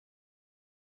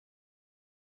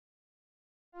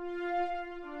We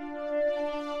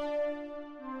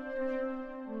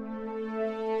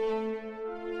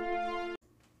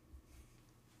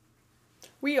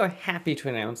are happy to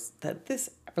announce that this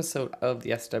episode of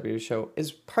the SW Show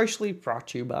is partially brought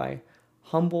to you by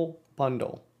Humble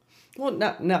Bundle. Well,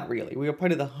 not really. We are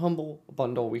part of the Humble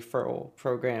Bundle referral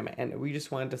program, and we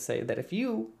just wanted to say that if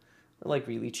you like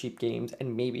really cheap games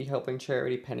and maybe helping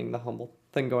charity pending the Humble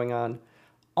thing going on,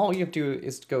 all you have to do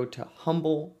is go to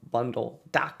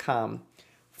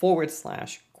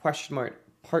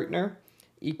humblebundle.com/partner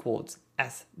equals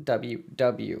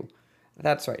SWW.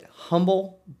 That's right,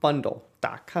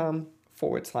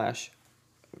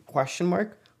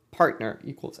 humblebundle.com/partner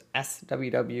equals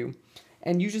SWW.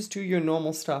 And you just do your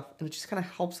normal stuff, and it just kind of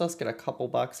helps us get a couple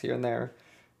bucks here and there.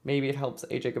 Maybe it helps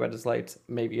AJ get his lights.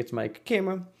 Maybe it's Mike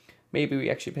camera. Maybe we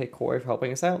actually pay Corey for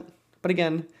helping us out. But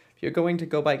again, if you're going to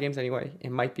go buy games anyway,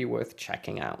 it might be worth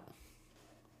checking out.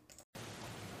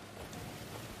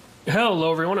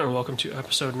 Hello, everyone, and welcome to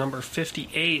episode number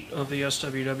 58 of the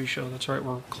SWW show. That's right,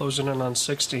 we're closing in on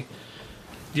 60.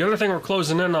 The other thing we're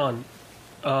closing in on,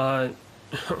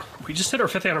 we just hit our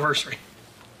 5th anniversary.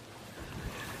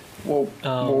 Whoa,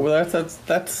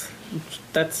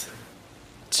 that's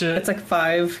like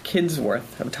 5 kids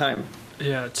worth of time.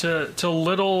 Yeah, to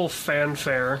little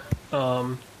fanfare.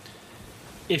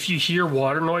 If you hear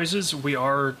water noises, we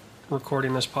are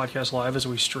recording this podcast live as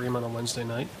we stream on a Wednesday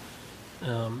night.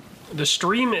 The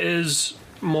stream is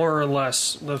more or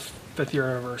less the 5th year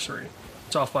anniversary.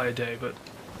 It's off by a day, but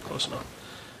close enough.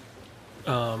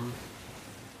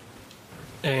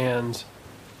 And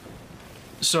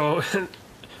so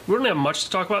we don't have much to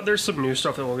talk about. There's some new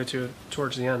stuff that we'll get to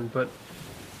towards the end, but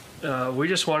we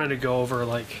just wanted to go over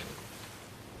like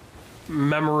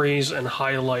memories and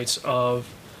highlights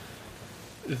of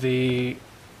the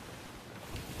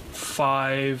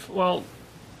 5. Well,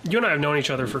 you and I have known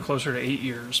each other for closer to 8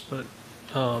 years, but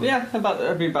yeah,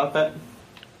 it'd be about that.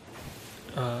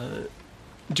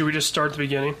 Do we just start at the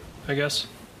beginning, I guess?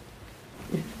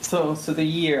 So the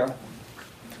year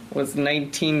was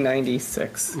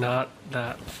 1996. Not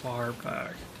that far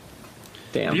back.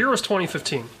 Damn. The year was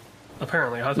 2015,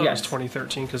 apparently. I thought Yes. it was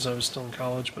 2013 because I was still in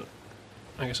college, but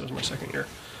I guess it was my second year.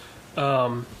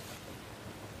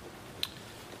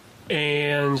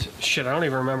 And shit, I don't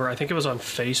even remember. I think it was on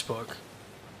Facebook.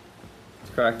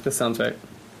 Correct, this sounds right.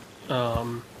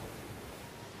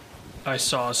 I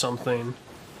saw something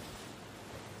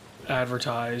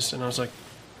advertised, and I was like,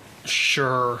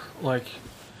 sure, like,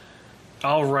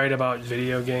 I'll write about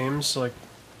video games. Like,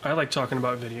 I like talking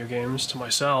about video games to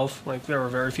myself. Like, there were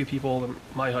very few people in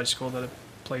my high school that I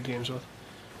played games with.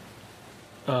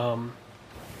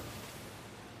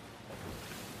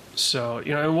 So,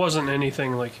 you know, it wasn't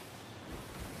anything, like,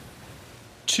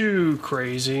 too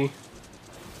crazy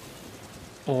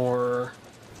or,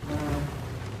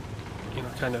 you know,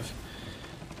 kind of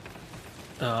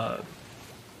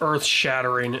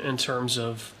earth-shattering in terms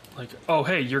of, like, oh,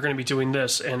 hey, you're going to be doing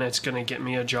this, and it's going to get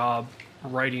me a job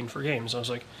writing for games. I was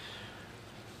like,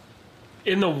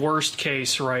 in the worst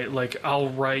case, right, like, I'll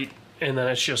write, and then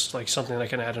it's just, like, something I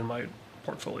can add in my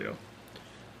portfolio,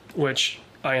 which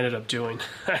I ended up doing.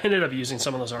 I ended up using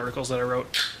some of those articles that I wrote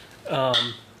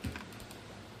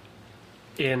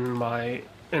in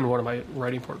one of my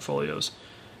writing portfolios.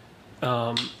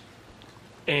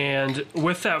 And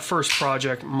with that first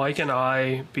project, Mike and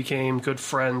I became good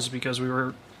friends because we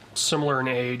were similar in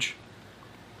age.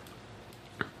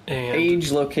 And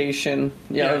age, location.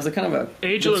 Yeah, it was a kind of a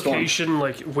age, location.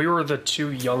 Like, we were the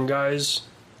 2 young guys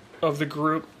of the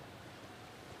group.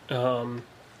 I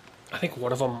think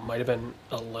one of them might have been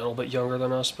a little bit younger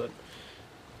than us, but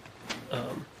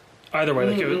either way,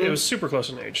 like, it was super close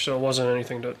in age, so it wasn't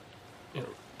anything to, you know,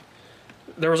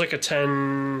 there was like a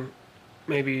 10,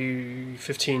 maybe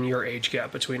 15-year age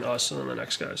gap between us and then the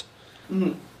next guys.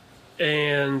 Mm-hmm.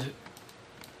 And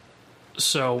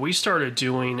so we started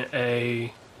doing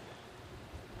a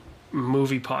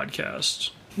movie podcast.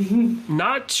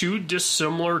 Not too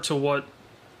dissimilar to what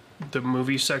the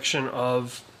movie section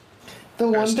of the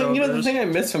one thing, you know, the thing I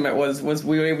missed from it was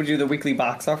we were able to do the weekly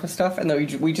box office stuff, and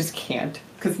then we just can't,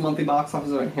 because monthly box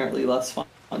office are inherently less fun.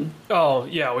 Oh,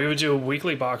 yeah, we would do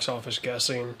weekly box office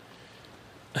guessing.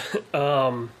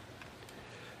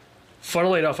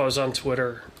 Funnily enough, I was on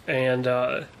Twitter, and,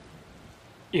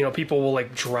 you know, people will,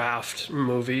 like, draft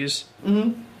movies.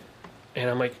 Mm-hmm. And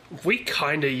I'm like, we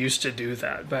kind of used to do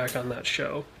that back on that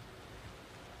show.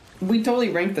 We totally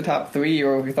ranked the top 3,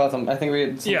 or we thought them. I think we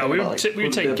had. Yeah, we would take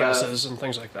guesses best. and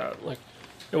things like that. Like,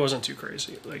 it wasn't too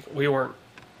crazy. Like, we weren't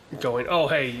going, oh,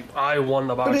 hey, I won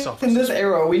the box office. In this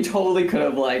era, we totally could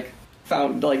have, like,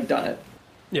 done it.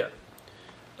 Yeah.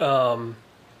 And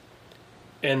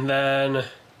then,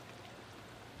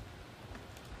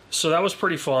 so that was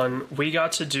pretty fun. You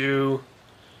got to do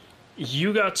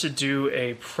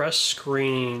a press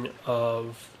screening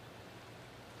of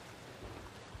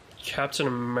Captain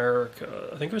America.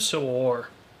 I think it was Civil War.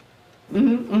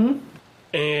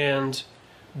 And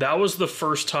that was the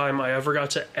first time I ever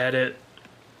got to edit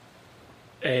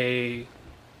a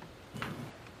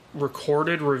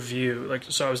recorded review. Like,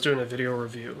 so I was doing a video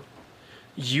review.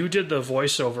 You did the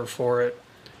voiceover for it,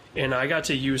 and I got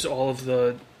to use all of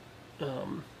the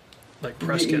like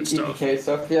press kit stuff. EPK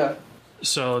stuff, yeah.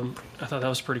 So I thought that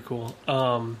was pretty cool.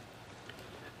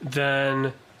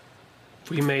 Then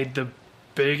we made the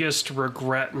biggest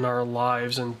regret in our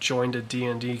lives and joined a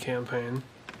D&D campaign.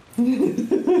 There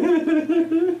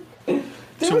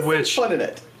was some fun in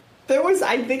it. There was,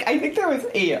 I think there was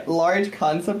a large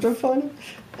concept of fun,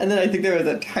 and then I think there was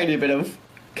a tiny bit of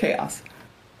chaos.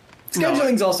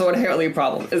 Scheduling's also inherently a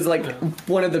problem. It's like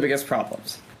one of the biggest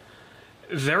problems.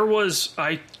 There was,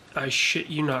 I shit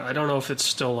you not, I don't know if it's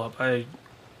still up. I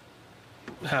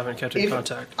haven't kept in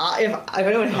contact. If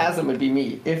anyone has them, it would be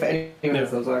me. If anyone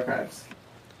has those archives.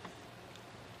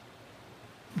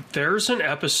 There's an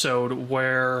episode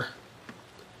where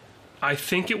I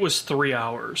think it was 3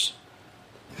 hours.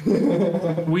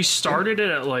 We started it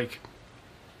at like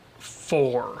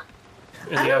 4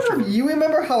 in the afternoon. You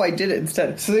remember how I did it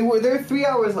instead? So they were 3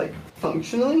 hours like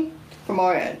functionally from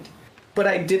our end, but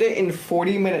I did it in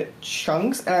 40-minute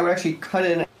chunks, and I would actually cut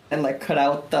in and like cut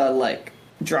out the like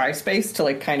dry space to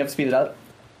like kind of speed it up.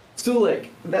 So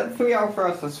like that 3 hour for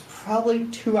us was probably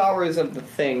 2 hours of the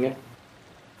thing.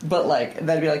 But, like,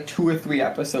 that'd be, like, 2 or 3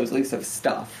 episodes, at least, of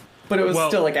stuff. But it was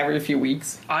still, like, every few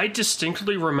weeks. I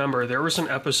distinctly remember there was an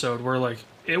episode where, like,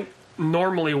 it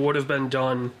normally would have been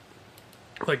done,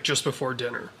 like, just before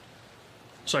dinner.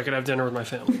 So I could have dinner with my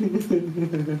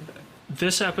family.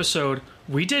 This episode,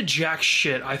 we did jack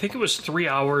shit. I think it was 3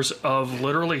 hours of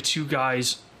literally 2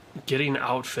 guys getting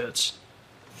outfits.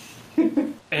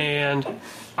 And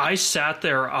I sat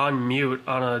there on mute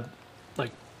on a, like,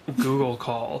 Google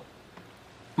call.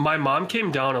 My mom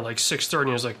came down at like 6:30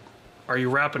 and was like, "Are you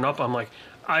wrapping up?" I'm like,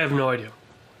 "I have no idea."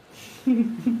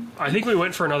 I think we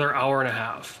went for another hour and a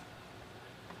half.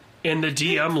 And the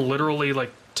DM literally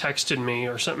like texted me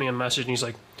or sent me a message, and he's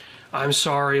like, "I'm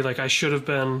sorry, like I should have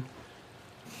been,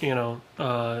 you know,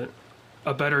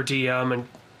 a better DM and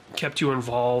kept you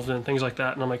involved and things like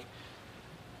that." And I'm like,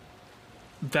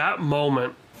 that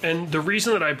moment, and the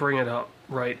reason that I bring it up,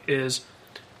 right, is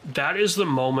that is the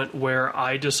moment where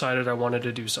I decided I wanted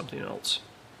to do something else.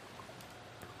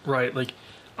 Right? Like,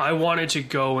 I wanted to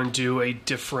go and do a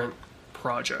different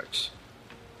project.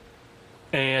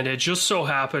 And it just so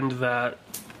happened that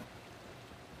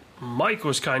Mike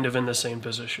was kind of in the same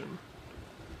position.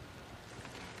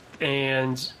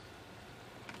 And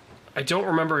I don't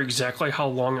remember exactly how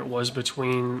long it was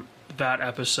between that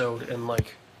episode and,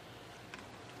 like,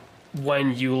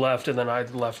 when you left and then I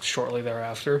left shortly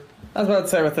thereafter. I was about to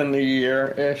say within the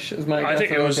year-ish is my guess. I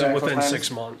think it was within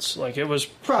 6 months. Like, it was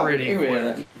pretty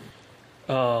quick.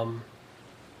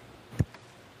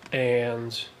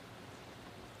 And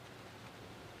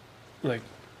like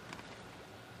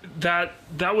that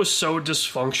was so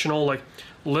dysfunctional. Like,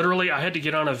 literally I had to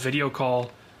get on a video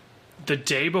call the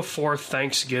day before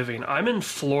Thanksgiving. I'm in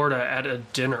Florida at a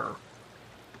dinner.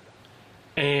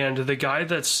 And the guy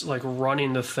that's like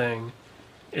running the thing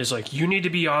is like, "You need to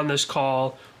be on this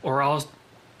call or I'll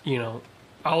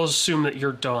assume that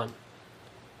you're done."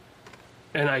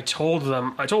 And I told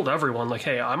everyone, like,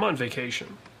 "Hey, I'm on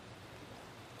vacation."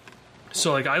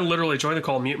 So like I literally joined the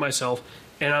call, mute myself,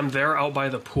 and I'm there out by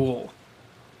the pool.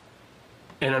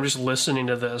 And I'm just listening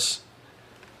to this.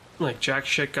 Like, jack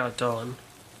shit got done.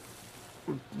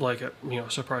 Like,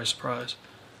 surprise, surprise.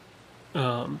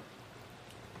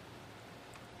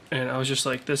 And I was just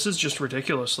like, this is just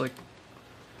ridiculous. Like,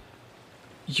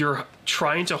 you're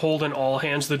trying to hold an all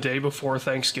hands the day before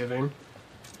Thanksgiving,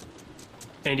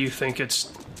 and you think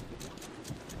it's,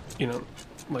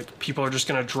 like, people are just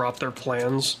going to drop their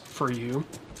plans for you.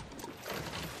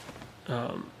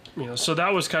 So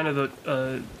that was kind of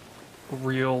the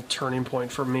real turning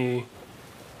point for me.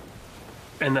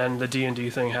 And then the D&D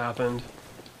thing happened.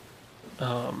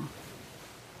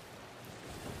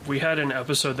 We had an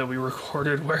episode that we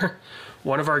recorded where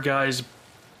one of our guys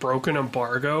broke an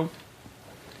embargo.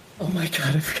 Oh my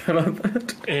god, I forgot about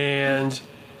that. And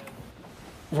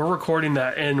we're recording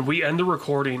that, and we end the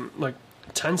recording, like,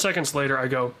 10 seconds later, I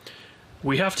go,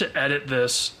 "We have to edit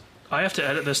this. I have to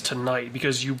edit this tonight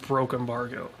because you broke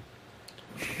embargo."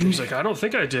 He's like, I don't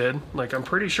think I did. Like, I'm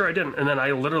pretty sure I didn't. And then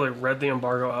I literally read the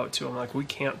embargo out to him. Like, we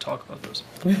can't talk about this.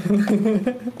 I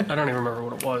don't even remember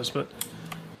what it was, but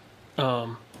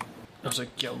I was like,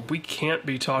 yeah, we can't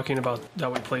be talking about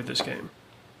that we played this game.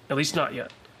 At least not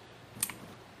yet.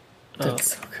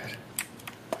 That's so good.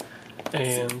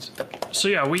 And so,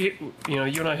 yeah, you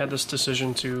and I had this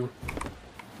decision to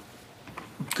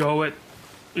go at,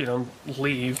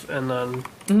 leave and then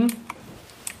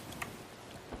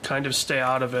kind of stay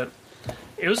out of it.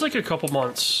 It was like a couple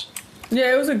months.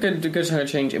 Yeah, it was a good chunk of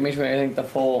change in between, I think, the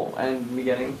fall and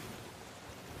beginning.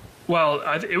 Well,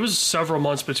 it was several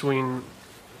months between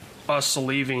us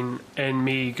leaving and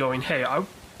me going, hey, I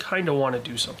kind of want to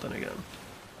do something again.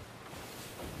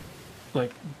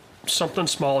 Like, something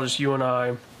small, just you and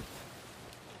I,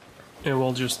 and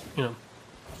we'll just,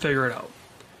 figure it out.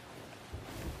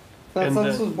 That's how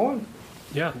this was born.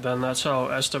 Yeah, then that's how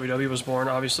SWW was born.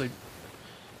 Obviously,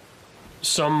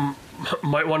 some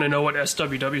might want to know what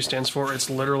SWW stands for. It's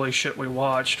literally shit we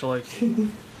watched. Like,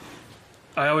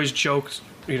 I always joked,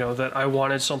 that I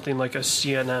wanted something like a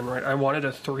CNN, right? I wanted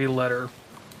a 3-letter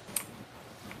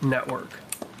network.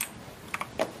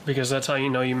 Because that's how you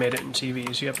know you made it in TV,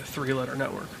 is you have a 3-letter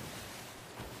network.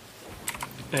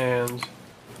 And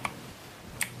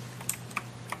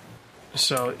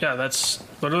so, yeah, that's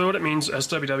literally what it means.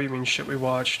 SWW means shit we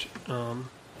watched.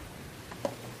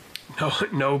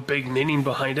 No big meaning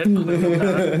behind it. Other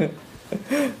than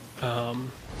that.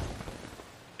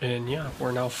 And yeah,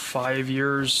 we're now 5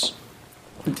 years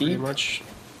pretty much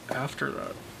after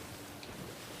that.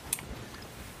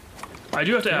 I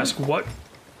do have to ask, what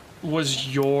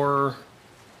was your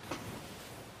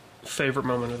favorite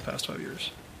moment of the past 5 years?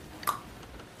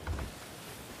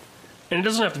 And it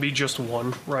doesn't have to be just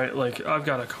one, right? Like, I've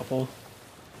got a couple.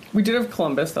 We did have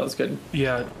Columbus, that was good.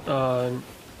 Yeah,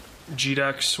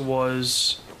 GDEX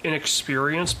was an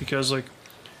experience because, like,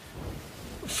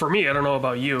 for me, I don't know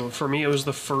about you, for me it was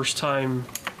the first time,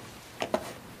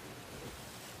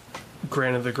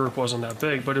 granted the group wasn't that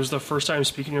big, but it was the first time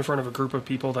speaking in front of a group of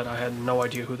people that I had no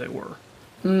idea who they were.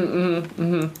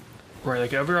 Right,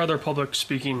 like every other public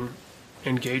speaking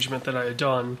engagement that I had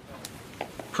done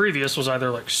previous was either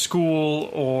like school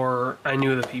or I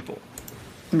knew the people.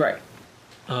 Right.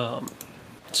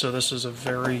 So this is a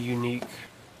very unique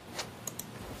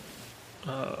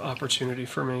opportunity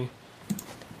for me.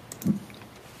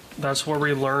 That's where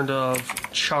we learned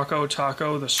of Choco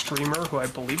Taco, the streamer, who I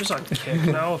believe is on Kick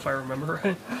now, if I remember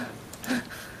right.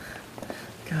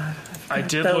 God. I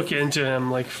did look into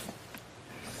him like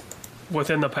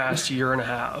within the past year and a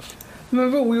half.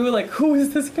 Remember, we were like, who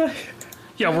is this guy?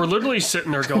 Yeah, we're literally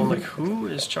sitting there going like, who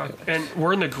is Choco? And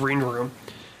we're in the green room,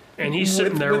 and he's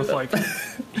sitting there with like,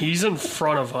 he's in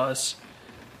front of us,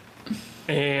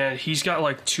 and he's got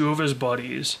like 2 of his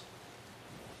buddies.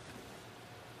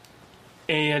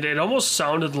 And it almost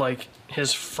sounded like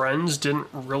his friends didn't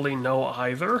really know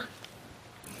either.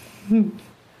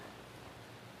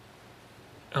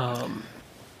 God,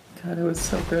 it was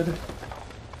so good.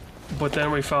 But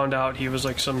then we found out he was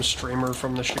like some streamer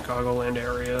from the Chicagoland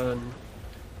area,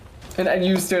 And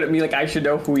you stared at me like I should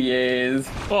know who he is.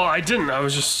 well, I didn't. I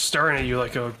was just staring at you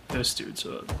like, oh, this dude's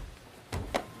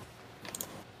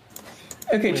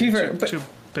Okay, Chief, too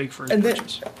big for his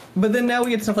britches. But then now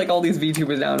we get stuff like all these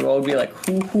VTubers now, and we'll be like,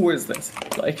 who is this?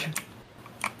 Like,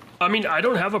 I mean, I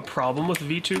don't have a problem with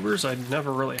VTubers. I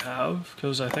never really have,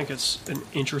 because I think it's an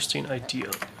interesting idea.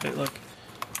 Right?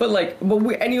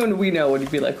 Anyone we know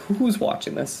would be like, who's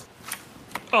watching this?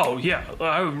 Oh yeah,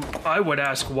 I would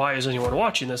ask, why is anyone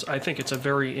watching this? I think it's a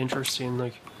very interesting,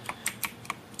 like,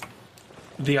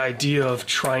 the idea of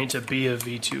trying to be a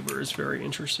VTuber is very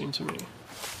interesting to me.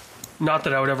 Not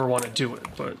that I would ever want to do it,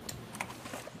 but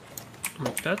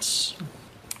like, that's,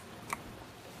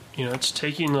 it's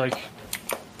taking like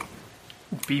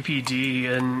BPD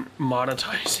and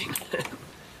monetizing it.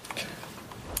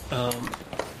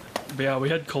 But yeah, we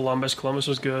had Columbus. Columbus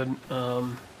was good.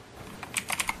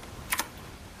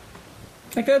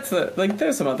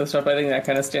 There's some other stuff I think that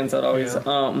kind of stands out always.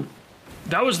 Yeah.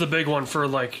 That was the big one for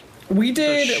like. We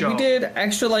did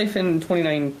Extra Life in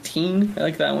 2019. I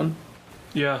like that one.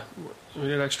 Yeah, we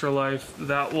did Extra Life.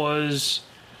 That was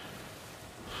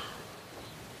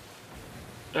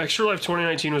Extra Life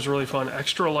 2019 was really fun.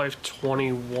 Extra Life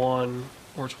 21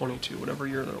 or 22, whatever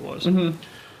year that was,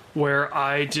 where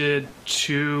I did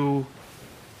 2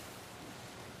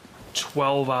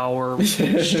 12-hour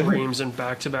streams in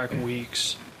back-to-back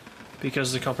weeks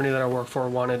because the company that I work for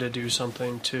wanted to do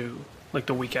something to, like,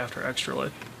 the week after Extra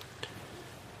Life.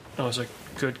 I was like,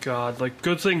 good God. Like,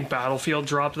 good thing Battlefield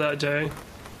dropped that day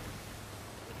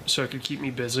so it could keep me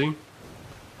busy.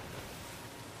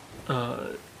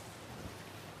 But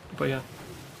yeah.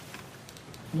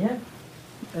 Yeah.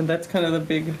 And that's kind of the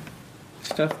big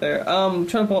stuff there. Trying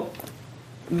to pull up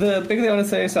the big thing I want to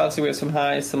say is obviously we have some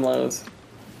highs, some lows.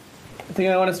 The thing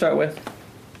I want to start with,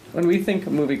 when we think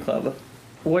movie club,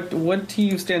 what to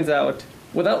you stands out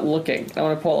without looking? I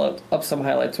want to pull up some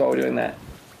highlights while we're doing that.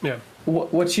 Yeah.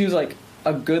 What to you is like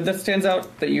a good that stands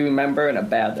out that you remember and a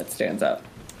bad that stands out?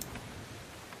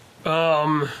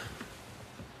 I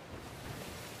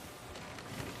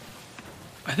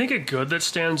think a good that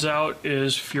stands out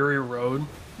is Fury Road.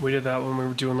 We did that when we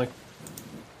were doing like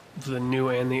the new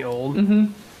and the old.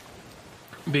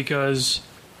 Mm-hmm. Because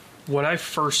when I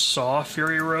first saw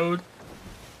Fury Road,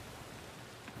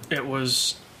 it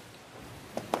was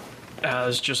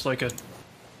as just like a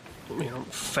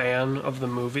fan of the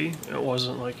movie. It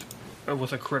wasn't like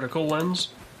with a critical lens.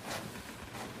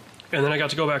 And then I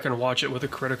got to go back and watch it with a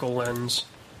critical lens.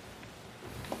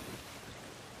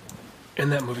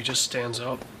 And that movie just stands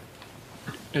up.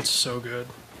 It's so good.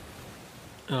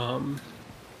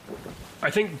 I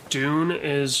think Dune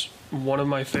is one of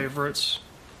my favorites.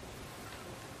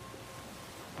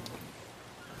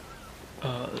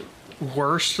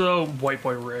 Worst though, White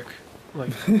Boy Rick.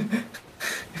 Like,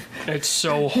 it's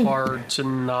so hard to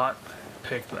not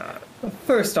pick that.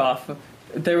 First off,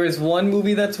 there is one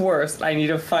movie that's worse. I need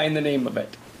to find the name of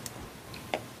it.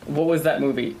 What was that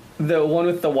movie? The one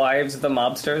with the wives of the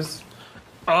mobsters?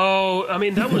 Oh, I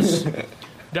mean, that was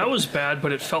that was bad,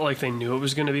 but it felt like they knew it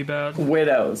was going to be bad.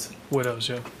 Widows,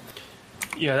 yeah.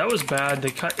 Yeah, that was bad.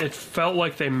 It felt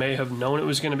like they may have known it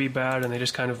was going to be bad, and they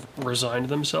just kind of resigned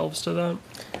themselves to that.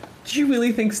 Do you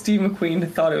really think Steve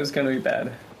McQueen thought it was going to be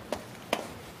bad?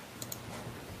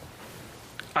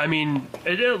 I mean,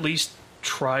 it at least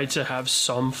tried to have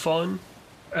some fun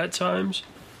at times.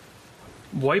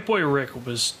 White Boy Rick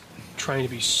was trying to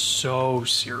be so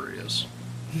serious.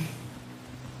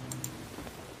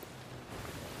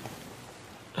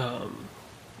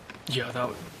 Yeah, that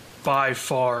was by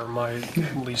far my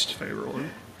least favorite one.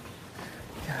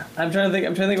 Yeah, I'm trying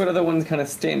to think what other ones kind of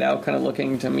stand out, kind of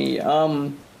looking to me. Do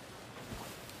you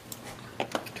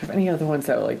have any other ones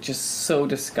that were like just so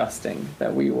disgusting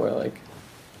that we were like?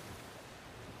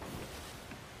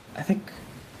 I think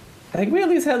we at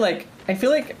least had like, I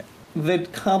feel like the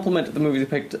compliment of the movies we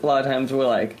picked a lot of times were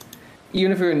like,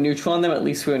 even if we were neutral on them, at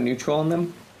least we were neutral on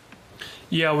them.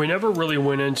 Yeah, we never really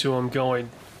went into them going,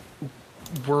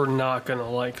 we're not gonna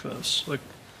like this. Like,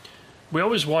 we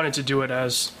always wanted to do it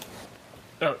as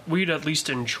we'd at least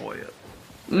enjoy it.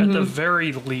 Mm-hmm. At the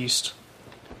very least,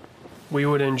 we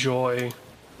would enjoy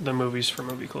the movies for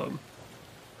Movie Club.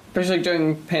 Especially like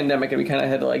during pandemic, and we kind of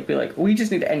had to like be like, we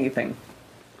just need anything.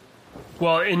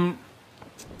 Well,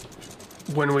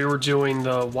 when we were doing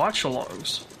the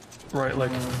watch-alongs, right?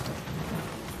 Like,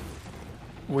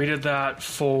 we did that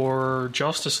for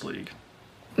Justice League.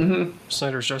 Mm-hmm.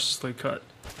 Snyder's Justice League cut.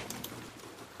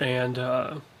 And,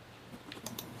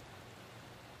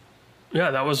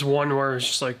 yeah, that was one where it's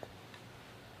just like,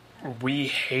 we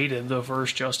hated the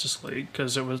first Justice League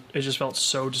because it just felt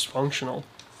so dysfunctional.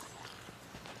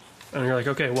 And you're like,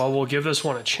 okay, well, we'll give this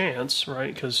one a chance,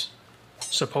 right? Because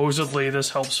supposedly this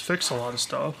helps fix a lot of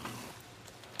stuff.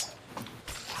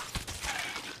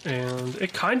 And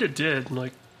it kind of did.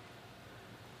 Like,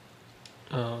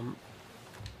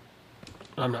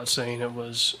 I'm not saying it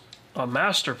was a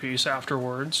masterpiece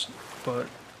afterwards, but...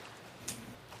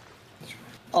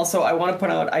 Also, I want to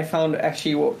point out, I found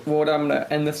actually what I'm going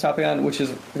to end this topic on, which is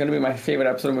going to be my favorite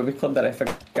episode of Movie Club that I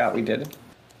forgot we did.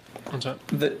 What's that?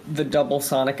 The double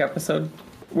Sonic episode,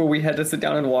 where we had to sit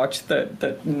down and watch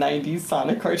the 90s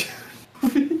Sonic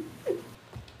cartoon.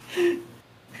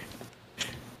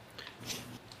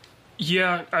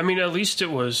 Yeah, I mean, at least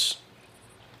it was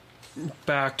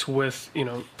backed with,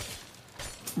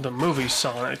 the movie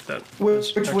Sonic,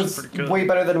 which was pretty good. Way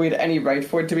better than we had any right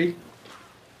for it to be.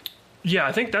 Yeah,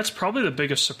 I think that's probably the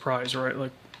biggest surprise, right?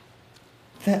 Like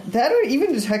that or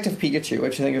even Detective Pikachu,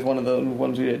 which I think is one of the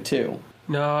ones we did too.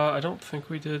 No, I don't think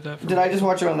we did that. Did I just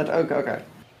watch it on that? Okay.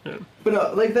 Yeah. But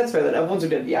no, like that's fair. That ones we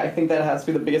did. Yeah, I think that has to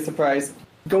be the biggest surprise.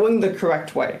 Going the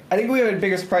correct way. I think we had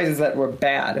bigger surprises that were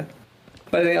bad,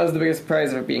 but I think that was the biggest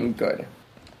surprise of it being good.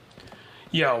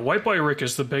 Yeah, White Boy Rick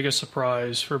is the biggest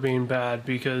surprise for being bad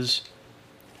because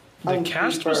the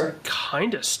cast was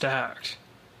kind of stacked.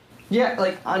 Yeah,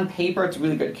 like on paper, it's a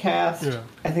really good cast. Yeah.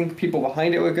 I think people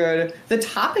behind it were good. The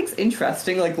topic's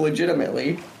interesting, like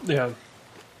legitimately. Yeah.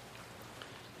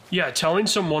 Yeah, telling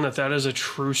someone that is a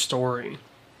true story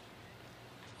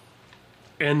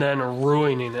and then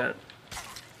ruining it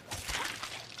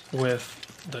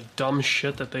with the dumb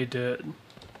shit that they did.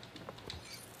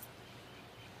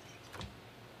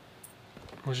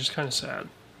 which is kind of sad.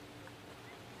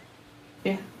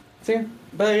 Yeah. So yeah.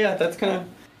 But yeah, that's kind of...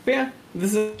 But yeah,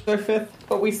 this is our 5th,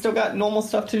 but we still got normal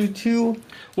stuff to do too.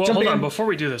 Well, hold on, before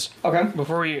we do this. Okay.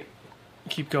 Before we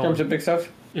keep going. Jump to big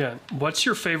stuff? Yeah. What's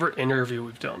your favorite interview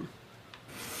we've done?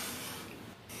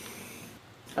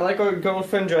 I like our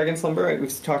girlfriend Dragon Slumber. Right?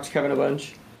 We've talked to Kevin a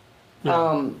bunch.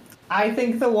 Yeah. I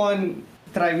think the one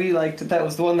that I really liked, that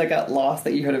was the one that got lost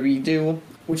that you had to redo,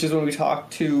 which is when we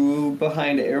talked to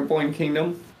Behind Airborne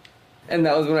Kingdom. And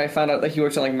that was when I found out that he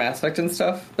worked on like Mass Effect and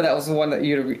stuff. But that was the one that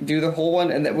you had to do the whole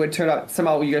one, and that would turn out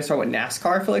somehow you guys started with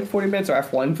NASCAR for like 40 minutes or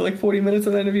F1 for like 40 minutes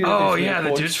in the interview. Oh yeah,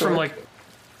 the dude's from like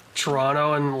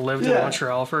Toronto and lived in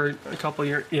Montreal for a couple of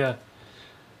years. Yeah.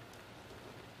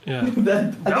 Yeah.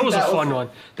 that was a fun one.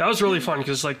 That was really fun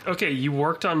because like, okay, you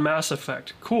worked on Mass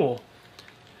Effect. Cool.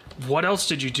 What else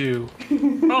did you do?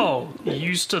 Oh, you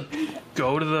used to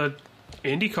go to the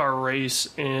IndyCar race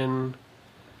in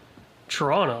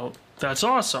Toronto. That's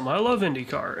awesome. I love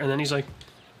IndyCar. And then he's like,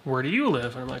 where do you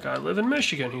live? And I'm like, I live in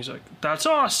Michigan. He's like, that's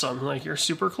awesome. Like, you're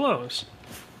super close.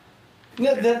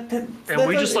 Yeah, and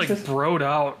we just like broed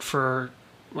out for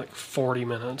like 40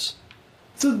 minutes.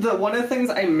 So one of the things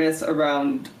I miss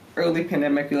around early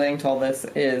pandemic relating to all this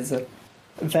is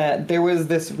that there was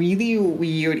this really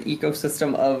weird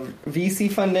ecosystem of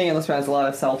VC funding, and this was a lot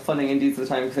of self-funding indies at the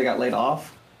time because they got laid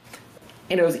off.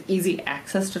 And it was easy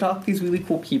access to talk to these really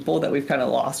cool people that we've kind of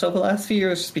lost over the last few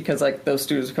years just because, like, those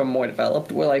studios become more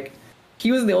developed. Where, like,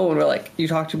 he was the only one where, like, you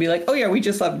talk to be like, oh, yeah, we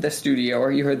just left this studio,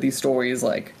 or you heard these stories.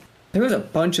 Like, there was a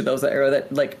bunch of those that era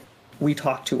that, like, we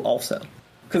talked to also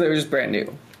because they were just brand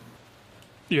new.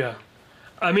 Yeah.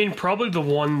 I mean, probably the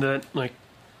one that, like,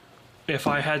 if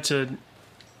I had to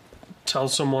tell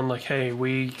someone, like, hey,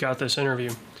 we got this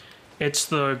interview, it's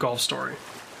the golf story.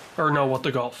 Or no, What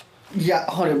the Golf. Yeah,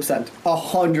 100%.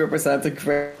 100%. That's a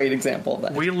great example of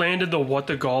that. We landed the What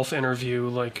the Golf interview,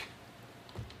 like,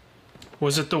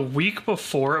 was it the week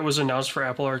before it was announced for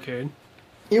Apple Arcade?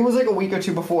 It was like a week or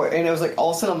two before, and it was like,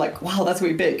 all of a sudden I'm like, wow, that's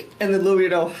gonna be big. And then literally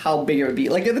know how big it would be.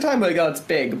 Like, at the time, I'm like, oh, it's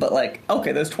big, but like,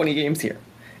 okay, there's 20 games here.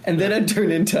 And then it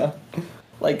turned into,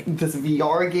 like, this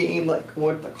VR game, like,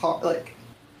 what the car, like...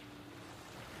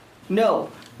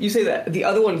 No. You say that. The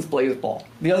other one is BlazBall.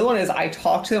 The other one is I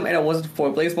talked to them, and it wasn't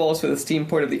for BlazBall, it was for the Steam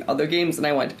port of the other games, and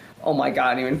I went, oh my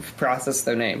god, I didn't even process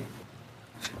their name.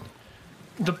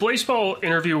 The BlazBall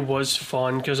interview was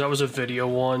fun, because that was a video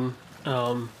one.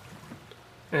 And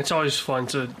it's always fun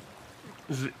to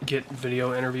get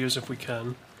video interviews if we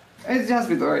can. It has to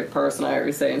be the right person, I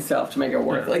always say, and stuff to make it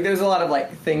work. Yeah. Like, there's a lot of,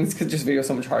 like, things, because just video is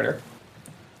so much harder.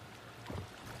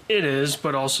 It is,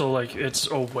 but also, like, it's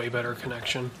a way better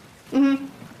connection. Mm-hmm.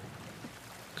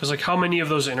 Because, like, how many of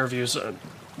those interviews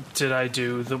did I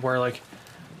do that where, like,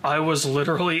 I was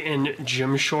literally in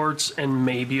gym shorts and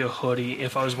maybe a hoodie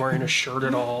if I was wearing a shirt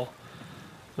at all?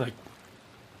 Like...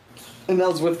 And that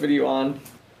was with video on.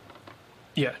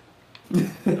 Yeah.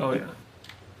 Oh, yeah.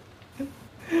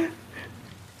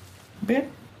 Yeah.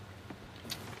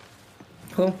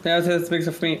 Cool. That's big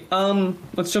stuff for me.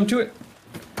 Let's jump to it.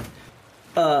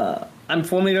 I'm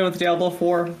formally done with Diablo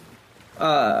 4.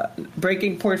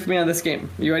 Breaking point for me on this game.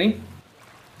 You ready?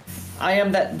 I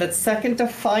am that second to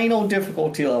final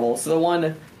difficulty level. So the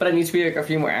one, but I need to be like a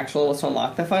few more actual levels to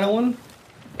unlock the final one.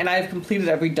 And I have completed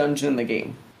every dungeon in the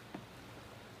game.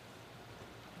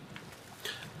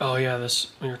 Oh yeah,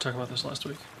 we were talking about this last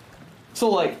week. So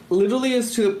like, literally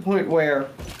is to the point where,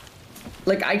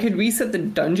 like, I could reset the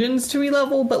dungeons to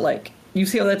re-level, but like, you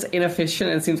see how that's inefficient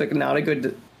and it seems like not a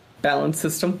good balance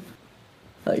system?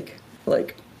 Like,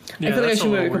 yeah, I feel like I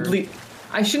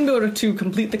shouldn't be able to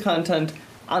complete the content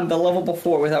on the level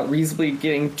before without reasonably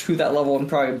getting to that level and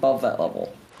probably above that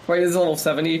level. Right, this is level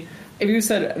 70. If you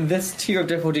said this tier of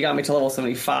difficulty got me to level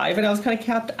 75 and I was kind of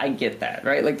capped, I get that,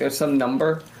 right? Like, there's some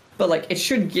number. But, like, it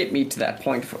should get me to that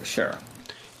point for sure.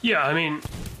 Yeah, I mean,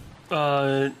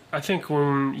 I think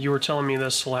when you were telling me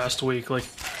this last week, like,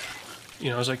 you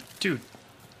know, I was like, dude,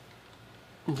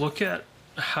 look at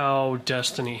how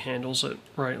Destiny handles it,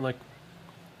 right? Like,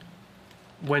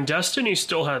 when Destiny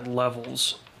still had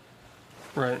levels,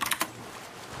 right?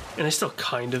 And they still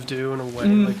kind of do in a way.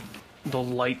 Like, the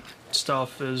light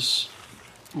stuff is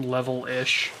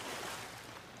level-ish.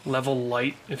 Level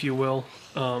light, if you will.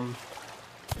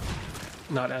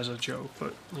 Not as a joke,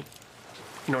 but, like,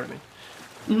 you know what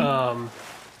I mean?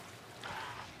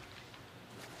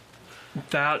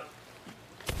 That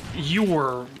you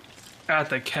were at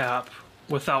the cap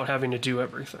without having to do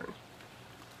everything.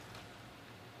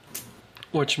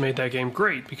 Which made that game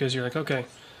great, because you're like, okay,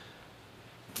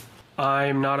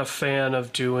 I'm not a fan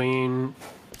of doing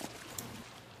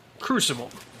Crucible.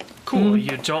 cool.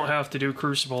 You don't have to do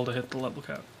Crucible to hit the level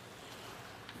cap.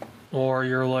 Or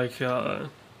you're like, I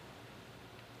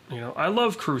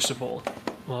love Crucible.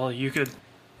 Well, you could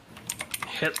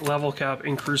hit level cap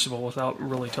in Crucible without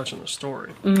really touching the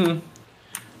story.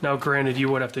 Now, granted, you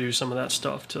would have to do some of that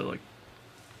stuff to like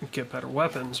get better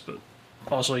weapons, but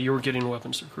also you were getting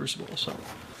weapons through Crucible. So,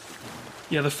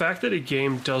 yeah, the fact that a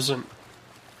game doesn't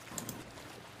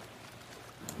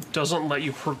let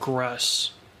you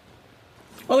progress.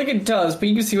 Well, like it does, but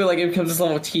you can see where like it becomes this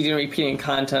level of tedium repeating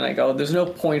content. I go, there's no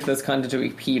point for this content to be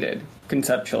repeated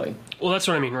conceptually. Well, that's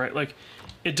what I mean, right? Like,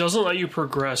 it doesn't let you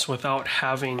progress without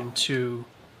having to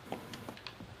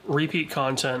repeat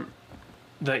content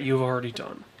that you've already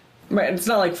done. Right, it's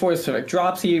not like for specific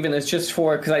drops even, it's just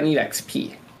for, because I need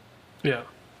XP. Yeah.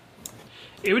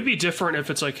 It would be different if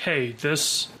it's like, hey,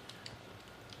 this,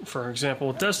 for example,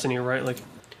 with Destiny, right? Like,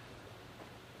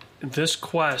 this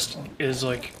quest is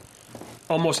like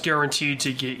almost guaranteed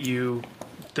to get you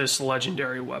this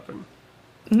legendary weapon.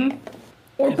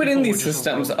 Or And put in people these would just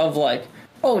systems run- of like,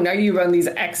 oh, now you run these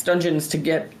X dungeons to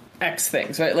get X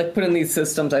things, right? Like put in these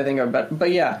systems I think are better.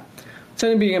 But yeah,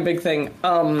 certainly being a big thing.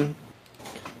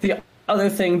 The other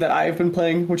thing that I've been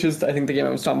playing, which is I think the game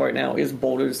I'm talking about right now, is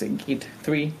Baldur's Gate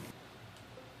 3.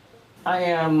 I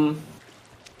am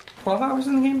 12 hours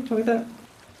in the game, something like that.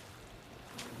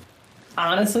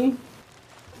 Honestly,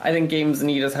 I think games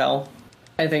neat as hell.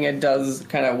 I think it does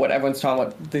kind of what everyone's talking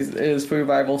about. This is for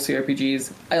revival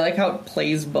CRPGs. I like how it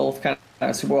plays both kind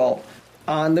of super well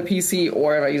on the PC,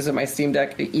 or if I use it on my Steam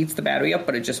Deck, it eats the battery up,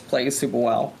 but it just plays super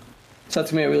well. So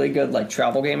that's gonna be a really good like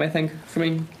travel game, I think, for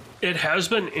me. It has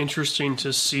been interesting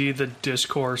to see the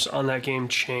discourse on that game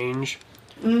change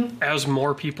as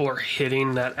more people are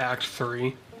hitting that Act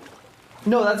 3.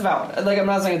 No, that's valid. Like I'm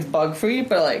not saying it's bug free,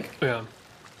 but like Yeah.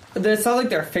 it sounds like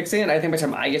they're fixing it. I think by the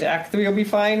time I get to Act 3, it'll be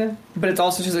fine. But it's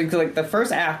also just like the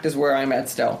first act is where I'm at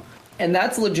still. And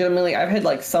that's legitimately, I've had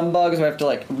like some bugs where I have to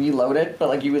like reload it, but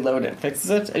like you reload it, it fixes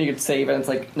it, and you can save it, and it's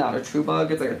like not a true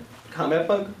bug, it's like a combat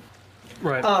bug.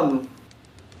 Right.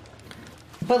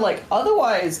 But like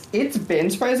otherwise, it's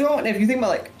been surprisingly well. And if you think about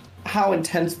like how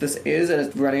intense this is and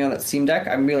it's running on that Steam Deck,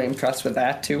 I'm really impressed with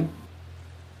that too.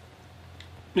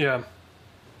 Yeah.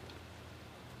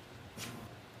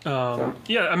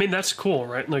 Yeah, I mean, that's cool,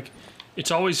 right? Like,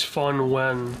 it's always fun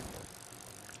when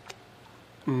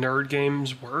nerd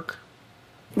games work.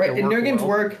 Right, They and nerd games well.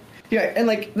 work. Yeah, and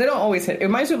like they don't always hit. It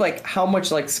reminds me of like how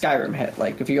much like Skyrim hit.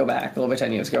 Like if you go back a little bit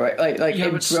 10 years ago, right? Like Yeah,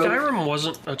 it but broke- Skyrim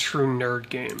wasn't a true nerd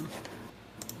game.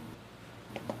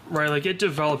 Right, like, it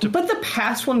developed... But the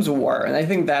past ones were, and I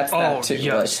think that's that too.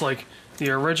 yes, like, the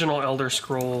original Elder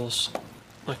Scrolls,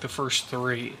 like, the first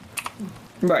 3,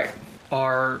 right.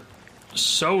 are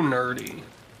so nerdy.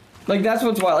 Like that's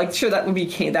what's wild. Like sure that one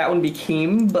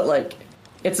became, but like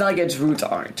it's not like its roots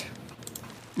aren't.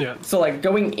 Yeah. So like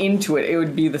going into it, it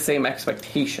would be the same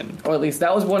expectation, or at least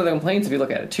that was one of the complaints if you look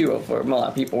at it too. For a lot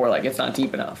of people, were like it's not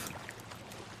deep enough.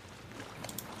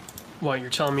 What, you're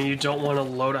telling me you don't want to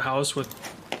load a house with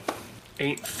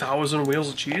 8,000 wheels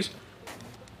of cheese?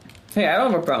 Hey, I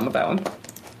don't have a problem with that one.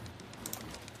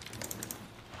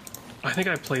 I think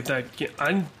I played that game...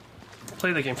 I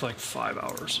played that game for like 5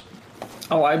 hours.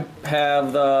 Oh, I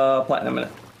have the platinum in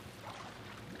it.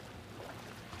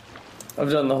 I've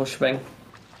done the whole shebang.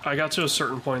 I got to a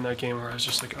certain point in that game where I was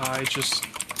just like, I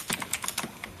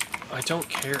don't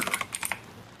care.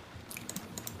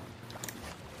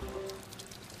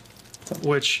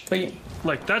 Which, But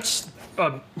like, that's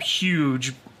a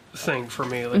huge thing for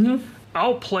me. Like,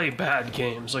 I'll play bad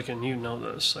games, like, and you know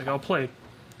this. Like, I'll play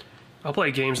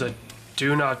games that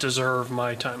do not deserve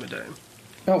my time of day.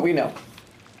 oh, we know.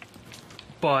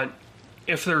 But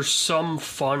if there's some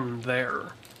fun there,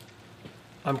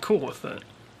 I'm cool with it.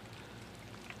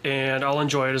 And I'll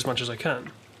enjoy it as much as I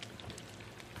can.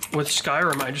 With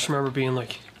Skyrim, I just remember being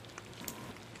like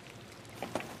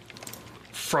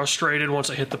frustrated once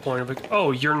I hit the point of like,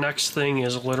 oh, your next thing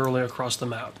is literally across the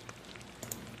map.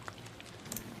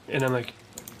 And I'm like,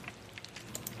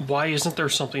 why isn't there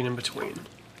something in between?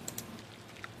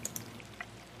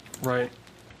 Right?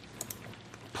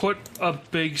 Put a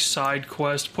big side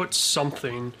quest, put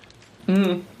something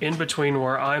in between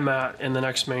where I'm at and the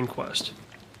next main quest.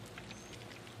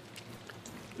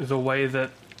 The way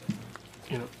that,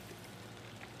 you know,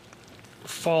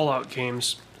 Fallout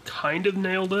games kind of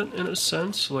nailed it in a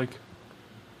sense. Like,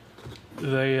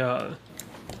 they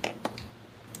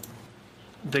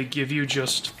give you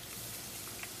just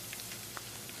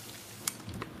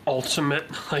ultimate,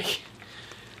 like,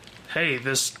 hey,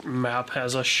 this map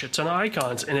has a shit ton of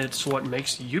icons, and it's what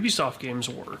makes Ubisoft games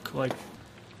work. Like,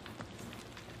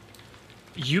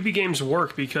 UB games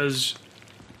work because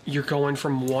you're going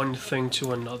from one thing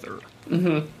to another.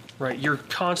 Mm-hmm. Right? You're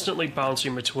constantly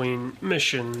bouncing between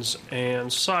missions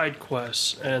and side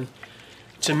quests, and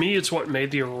to me, it's what made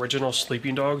the original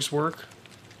Sleeping Dogs work.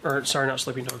 Or, sorry, not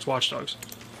Sleeping Dogs, Watch Dogs.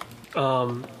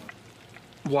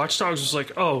 Watch Dogs was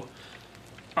like, oh,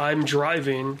 I'm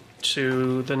driving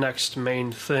to the next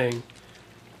main thing,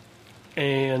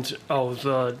 and,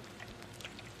 I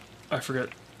forget,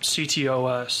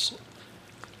 CTOS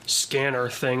scanner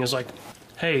thing is like,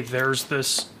 hey, there's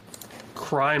this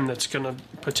crime that's going to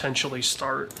potentially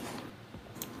start,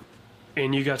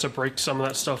 and you got to break some of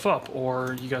that stuff up,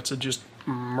 or you got to just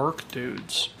murk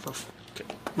dudes for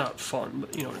not fun,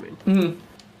 but you know what I mean.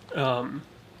 Mm-hmm.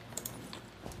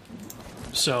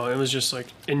 So it was just like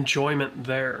enjoyment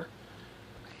there,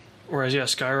 whereas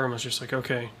Skyrim was just like,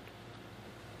 okay,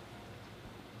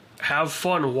 have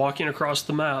fun walking across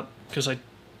the map, because I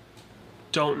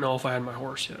don't know if I had my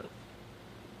horse yet.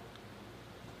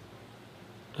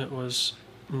 It was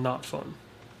not fun.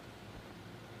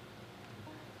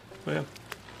 But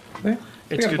Yeah.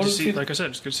 it's good to Baldur's see, Gate. like I said,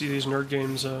 it's good to see these nerd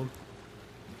games.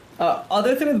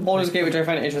 Other thing with Baldur's Gate, which I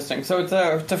find interesting, so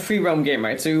it's a free roam game,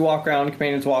 right? So you walk around,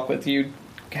 companions walk with you,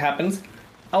 happens.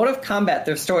 Out of combat,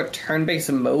 there's still a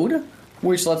turn-based mode,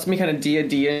 which lets me kind of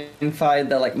de-identify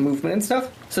the like movement and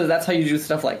stuff. So that's how you do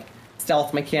stuff like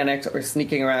stealth mechanics or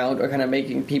sneaking around or kind of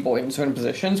making people in certain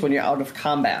positions when you're out of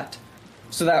combat.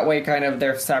 So that way, kind of,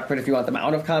 they're separate if you want them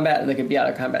out of combat, and they can be out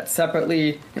of combat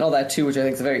separately, and all that too, which I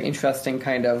think is a very interesting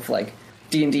kind of, like,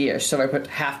 D&D-ish. So if I put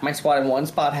half my squad in one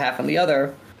spot, half in the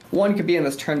other, one could be in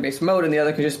this turn-based mode, and the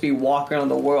other could just be walking around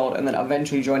the world and then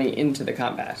eventually joining into the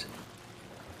combat.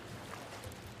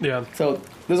 Yeah. So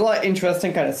there's a lot of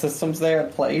interesting kind of systems there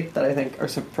at play that I think are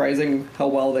surprising how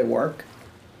well they work.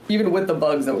 Even with the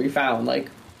bugs that we found, like,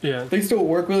 Yeah. they still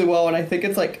work really well, and I think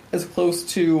it's, like, as close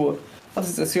to...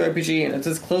 Plus, it's a CRPG, and it's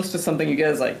as close to something you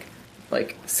get as,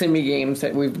 like simi games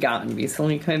that we've gotten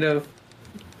recently, kind of.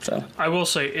 So I will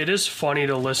say, it is funny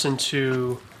to listen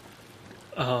to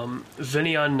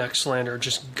Vinny on Nextlander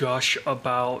just gush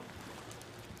about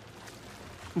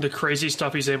the crazy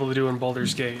stuff he's able to do in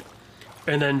Baldur's Gate.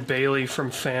 And then Bailey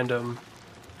from Fandom,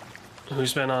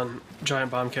 who's been on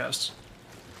Giant Bombcast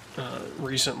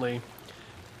recently,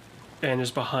 and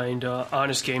is behind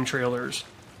Honest Game Trailers,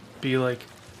 be like,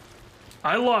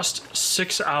 I lost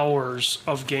 6 hours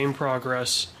of game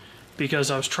progress because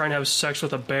I was trying to have sex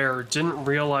with a bear, didn't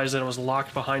realize that it was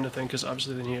locked behind a thing, because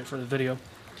obviously they need it for the video.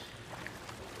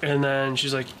 And then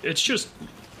she's like, it's just,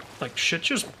 like, shit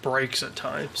just breaks at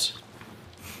times.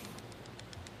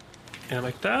 And I'm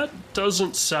like, that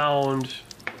doesn't sound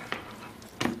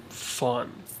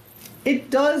fun. it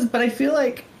does, but I feel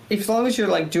like as long as you're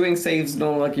like doing saves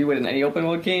normal like you would in any open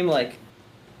world game, like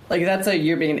that's a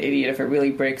you're being an idiot if it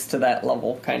really breaks to that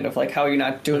level, kind of like how you're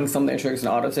not doing something that triggers an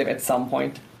autosave at some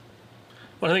point.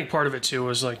 Well, I think part of it too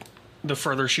was like the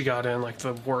further she got in, like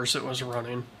the worse it was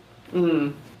running.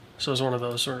 Mm. So it was one of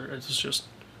those where it just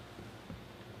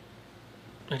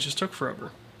took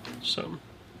forever. So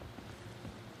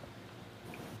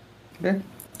Okay.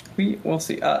 We'll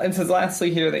see. It says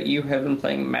lastly here that you have been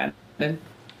playing Madden.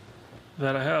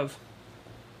 that I have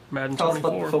Madden Tell us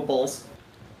about the 24. footballs.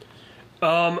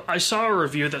 I saw a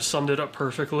review that summed it up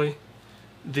perfectly.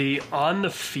 The on the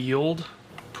field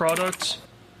product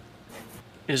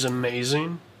is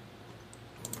amazing.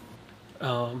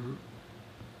 I'm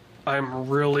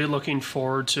really looking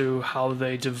forward to how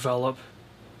they develop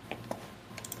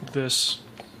this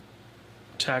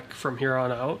tech from here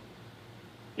on out.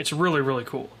 It's really, really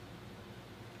cool.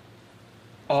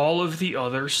 All of the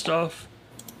other stuff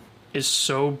is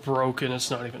so broken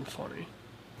it's not even funny.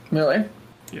 Really?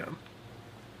 Yeah.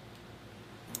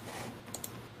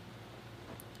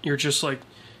 You're just like,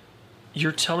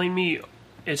 you're telling me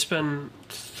it's been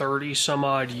 30 some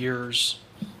odd years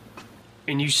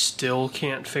and you still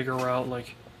can't figure out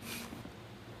like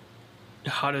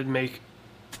how to make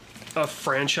a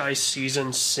franchise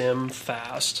season sim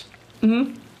fast.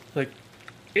 Mm-hmm. Like,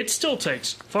 it still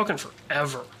takes fucking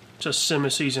forever to sim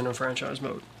a season in franchise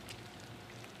mode.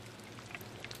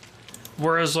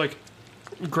 Whereas, like,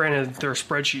 granted, they're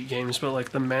spreadsheet games, but,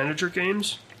 like, the manager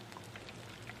games,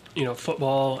 you know,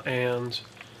 football and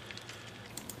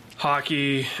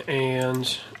hockey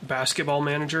and basketball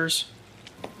managers,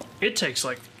 it takes,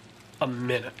 like, a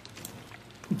minute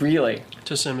Really?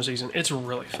 to sim a season. It's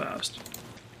really fast.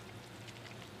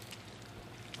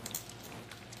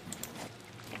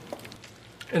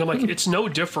 And I'm like, it's no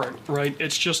different, right?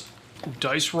 It's just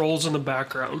dice rolls in the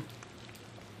background.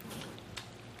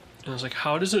 And I was like,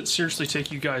 how does it seriously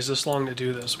take you guys this long to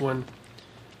do this when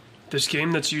this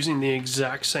game that's using the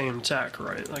exact same tech,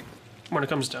 right? Like, when it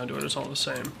comes down to it, it's all the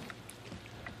same.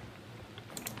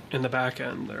 In the back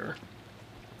end, there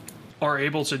are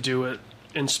able to do it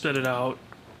and spit it out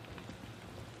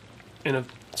in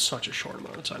such a short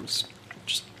amount of time. It's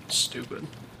just stupid.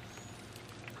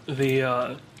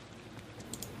 The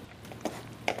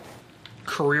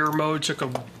career mode took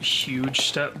a huge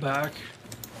step back.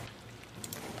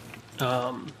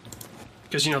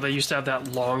 Because, you know, they used to have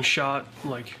that long shot,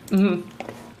 like,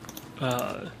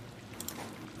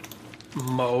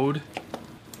 mode.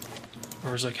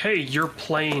 Where it's like, hey, you're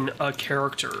playing a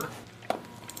character.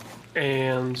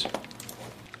 And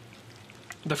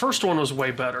the first one was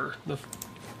way better,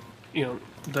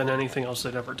 than anything else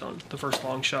they'd ever done. The first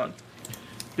long shot.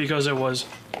 Because it was,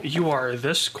 you are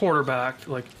this quarterback,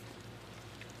 like,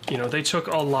 you know, they took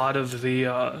a lot of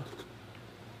the,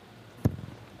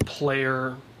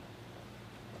 player,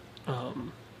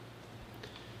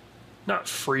 not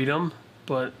freedom,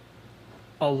 but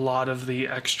a lot of the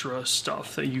extra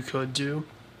stuff that you could do.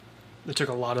 They took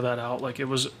a lot of that out. Like, it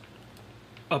was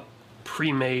a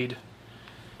pre-made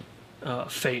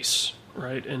face,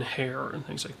 right, and hair and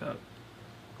things like that.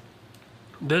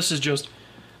 This is just,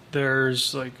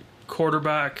 there's like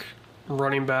quarterback,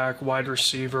 running back, wide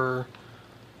receiver,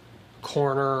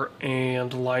 corner,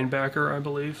 and linebacker, I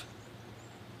believe,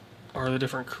 are the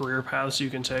different career paths you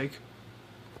can take.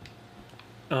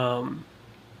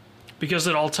 Because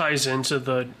it all ties into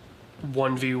the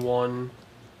 1v1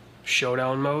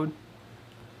 showdown mode.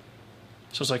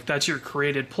 So it's like, that's your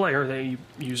created player that you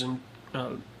use in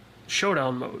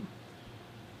showdown mode.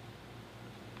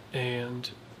 And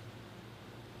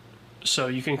so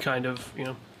you can kind of, you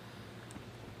know,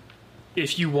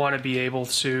 if you want to be able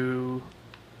to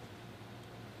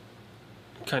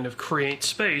kind of create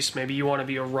space, maybe you want to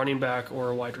be a running back or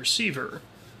a wide receiver.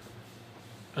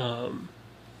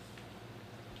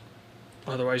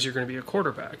 Otherwise, you're going to be a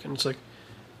quarterback. And it's like,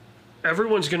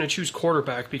 everyone's going to choose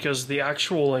quarterback because the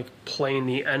actual, like, playing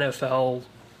the NFL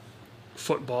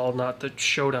football, not the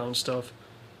showdown stuff,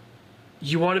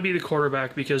 you want to be the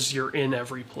quarterback because you're in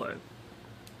every play.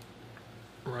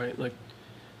 Right? Like,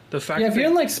 the fact if you're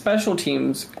in, like, special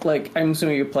teams, like, I'm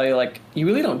assuming you play, like, you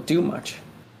really don't do much.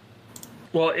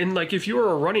 Well, in, like, if you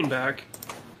were a running back,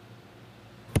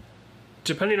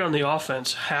 depending on the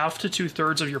offense, half to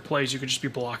 2/3 of your plays you could just be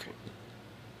blocking.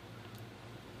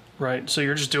 Right? So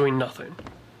you're just doing nothing.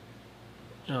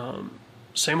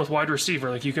 Same with wide receiver.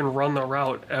 Like, you can run the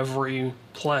route every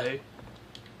play,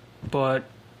 but,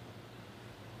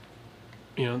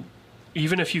 you know,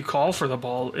 even if you call for the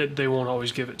ball, they won't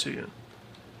always give it to you.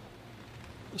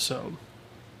 So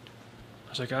I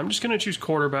was like, I'm just going to choose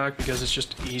quarterback because it's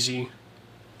just easy.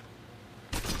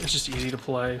 It's just easy to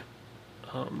play.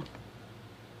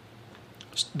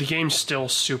 The game's still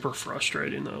super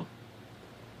frustrating, though.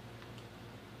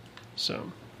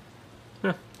 So,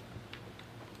 yeah.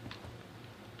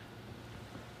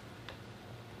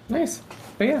 Nice.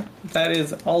 But yeah, that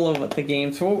is all of the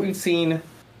games. For what we've seen,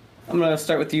 I'm going to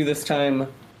start with you this time.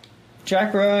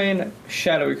 Jack Ryan,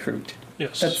 Shadow Recruit.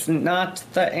 Yes. That's not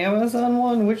the Amazon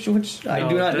one? Which no, I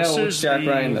do not know which Jack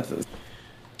Ryan this is.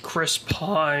 Chris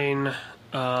Pine,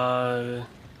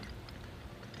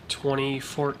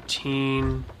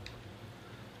 2014,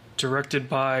 directed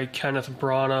by Kenneth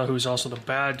Branagh, who's also the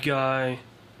bad guy.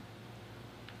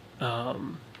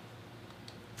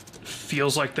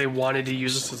 Feels like they wanted to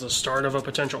use this as the start of a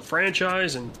potential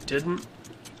franchise and didn't.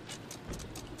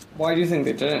 Why do you think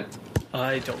they didn't?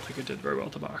 I don't think it did very well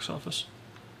at the box office.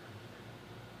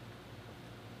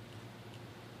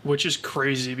 Which is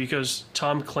crazy because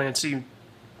Tom Clancy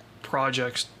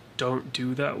projects don't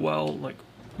do that well, like,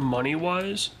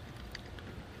 money-wise.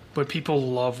 But people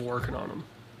love working on them.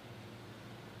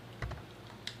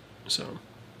 So.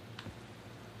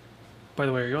 By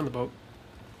the way, are you on the boat?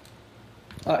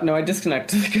 No, I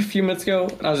disconnected like a few minutes ago,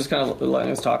 and I was just kind of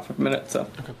letting us talk for a minute, so.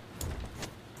 Okay.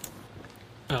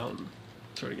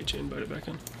 Sorry to get you invited back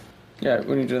in. Yeah,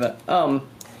 we need to do that. But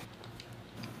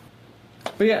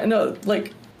yeah, no,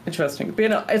 like, interesting. But, you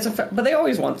know, but they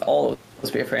always want all of those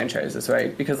to be franchises,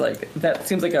 right? Because, like, that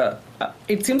seems like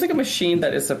it seems like a machine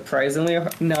that is surprisingly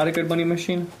not a good money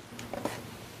machine.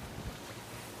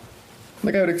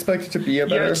 Like, I would expect it to be a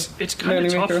better. Yeah, it's kind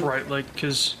of tough, right? Like,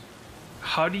 because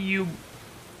how do you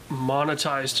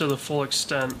monetize to the full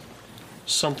extent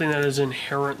something that is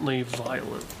inherently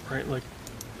violent, right? Like,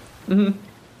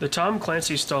 the Tom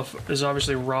Clancy stuff is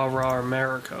obviously rah rah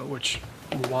America, which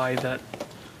why that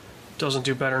doesn't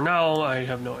do better now, I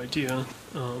have no idea.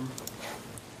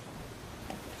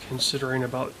 Considering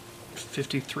about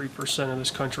 53% of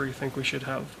this country think we should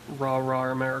have rah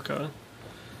rah America.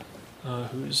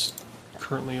 who's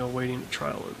currently awaiting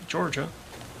trial in Georgia,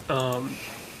 to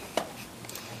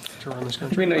run this Let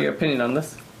country. me know your opinion on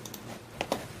this.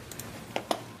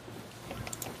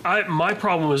 My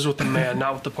problem is with the man,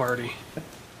 not with the party.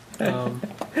 No,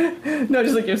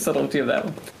 just like your subtlety of that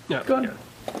one. Yeah. Go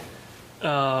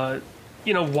on.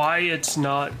 Why it's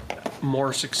not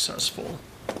more successful.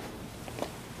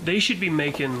 They should be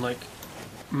making like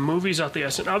movies out the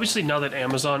essence. Obviously, now that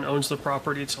Amazon owns the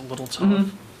property, it's a little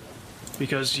tough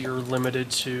because you're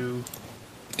limited to.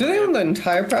 Do they own the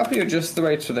entire property or just the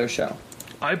rights for their show?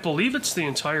 I believe it's the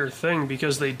entire thing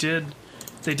because they did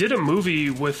a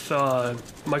movie with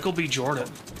Michael B. Jordan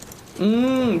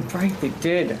Right, they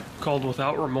did. called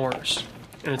Without Remorse,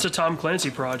 and it's a Tom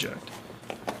Clancy project,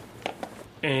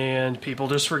 and people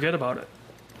just forget about it.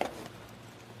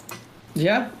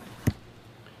 Yeah.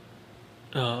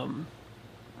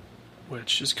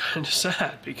 Which is kind of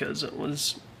sad because it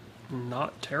was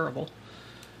not terrible,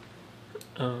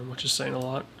 which is saying a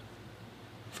lot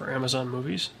for Amazon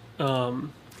movies.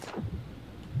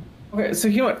 Okay, so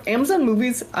you know what? Amazon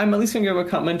movies, I'm at least going to give a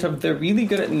comment of they're really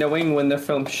good at knowing when their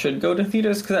film should go to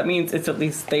theaters because that means it's at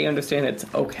least they understand it's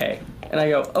okay. And I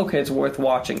go, okay, it's worth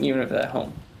watching even if it's at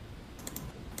home.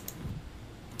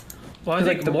 Well, I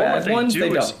think like the more bad what they ones, do they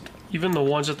is don't. even the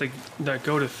ones that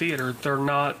go to theater,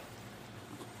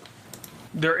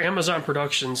 they're Amazon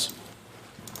productions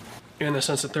in the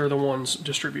sense that they're the ones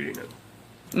distributing it.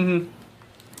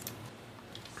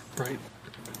 Right.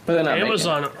 But they're not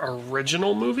Amazon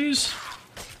original movies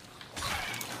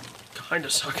kind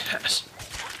of suck ass.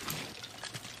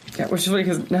 Yeah, which is funny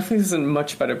because Netflix isn't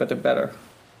much better, but they're better.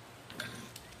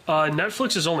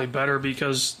 Netflix is only better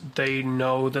because they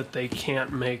know that they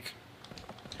can't make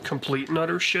complete and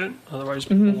utter shit, otherwise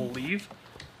people will leave.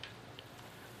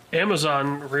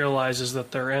 Amazon realizes that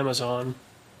they're Amazon,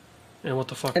 and what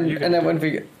the fuck are you And gonna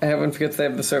do? everyone forgets they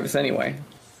have the service anyway.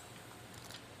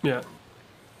 Yeah.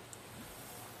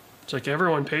 It's like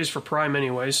everyone pays for Prime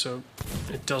anyway, so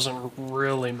it doesn't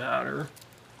really matter.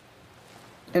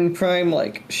 And Prime,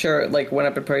 like, sure, it like went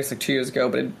up in price like 2 years ago,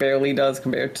 but it barely does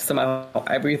compared to somehow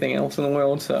everything else in the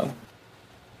world. So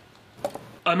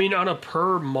I mean, on a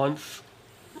per month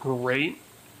rate,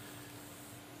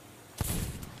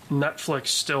 Netflix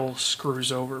still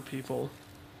screws over people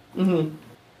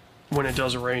when it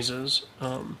does raises,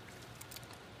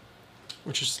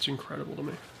 which is incredible to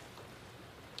me.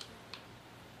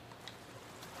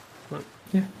 But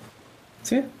yeah.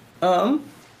 So yeah.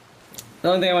 The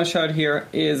only thing I want to shout out here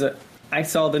is I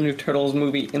saw the new Turtles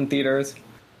movie in theaters,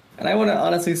 and I want to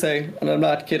honestly say, and I'm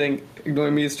not kidding,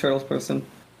 ignoring me as Turtles person,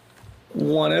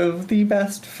 one of the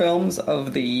best films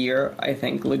of the year, I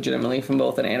think, legitimately, from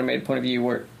both an animated point of view,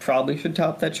 where it probably should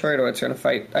top that chart, or it's going to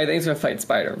fight. I think it's going to fight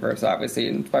Spider-Verse, obviously,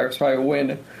 and Spider-Verse probably will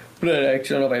win, but I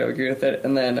actually don't know if I agree with it.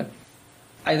 And then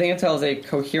I think it tells a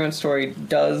coherent story,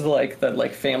 does like the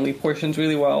family portions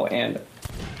really well, and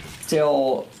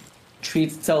still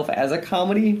treats itself as a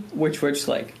comedy, which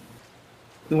like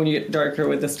when you get darker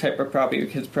with this type of property,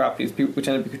 kids' properties, people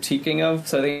tend to be critiquing of.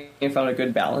 So I think they found a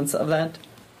good balance of that.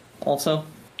 Also,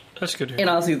 that's good. and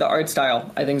honestly, the art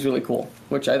style I think is really cool,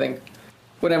 which I think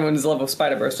when everyone's love of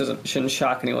Spider-Verse shouldn't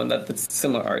shock anyone that it's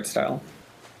similar art style.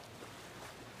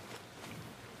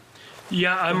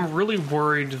 Yeah, I'm really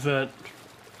worried that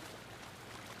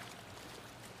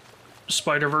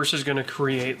Spider-Verse is going to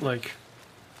create like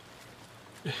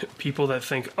people that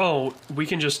think, oh, we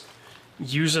can just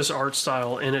use this art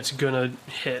style and it's going to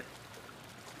hit,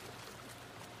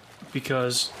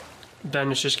 because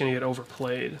then it's just going to get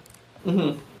overplayed.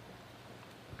 And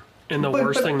the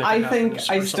worst thing that can happen is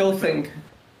I still think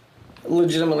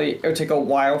legitimately it would take a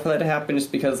while for that to happen,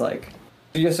 just because like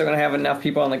you just are going to have enough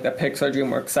people on like the Pixar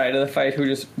DreamWorks side of the fight who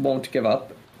just won't give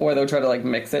up, or they'll try to like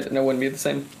mix it and it wouldn't be the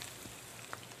same.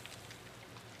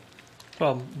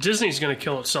 Well, Disney's going to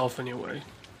kill itself anyway,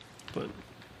 but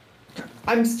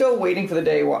I'm still waiting for the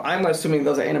day where I'm assuming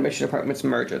those animation departments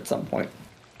merge at some point.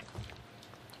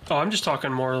 oh, I'm just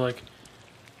talking more like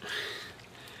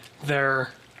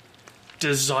their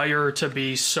desire to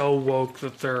be so woke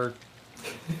that they're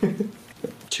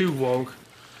too woke,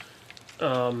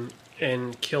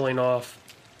 and killing off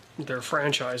their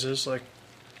franchises. Like,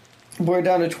 We're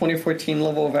down to 2014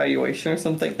 level evaluation or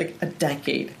something, like a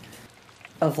decade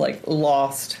of like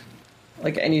lost,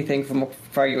 like anything from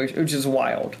evaluation, which is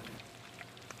wild.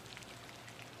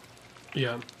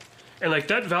 yeah. And like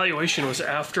that valuation was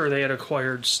after they had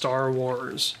acquired Star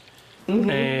Wars.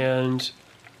 And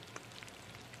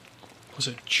was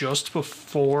it just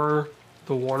before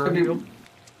the Warner deal?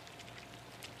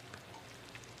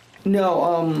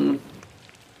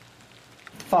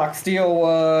 Fox deal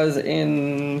was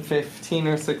in 15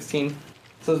 or 16,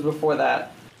 so it was before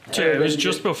that. Yeah, it was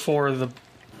just before the...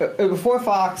 Before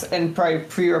Fox and probably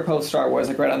pre or post Star Wars,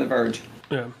 like right on the verge.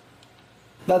 Yeah.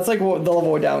 That's like what the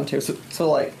level we're down to. So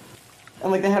like,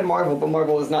 and like they had Marvel, but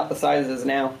Marvel is not the size it is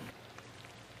now.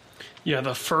 Yeah,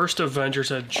 the first Avengers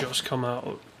had just come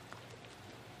out.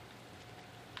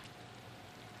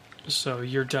 So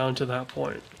you're down to that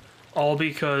point. All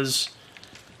because,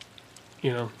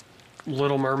 you know,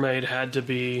 Little Mermaid had to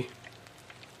be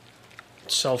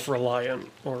self-reliant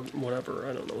or whatever.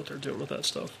 I don't know what they're doing with that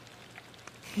stuff.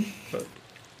 But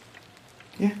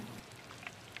Yeah.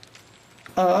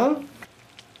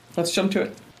 Let's jump to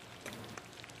it.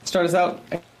 Start us out.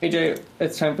 AJ,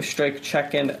 it's time for Strike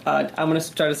Check-In. I'm going to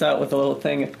start us out with a little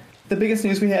thing. The biggest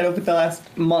news we had over the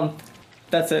last month,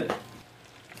 that's it,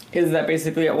 is that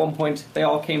basically at one point they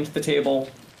all came to the table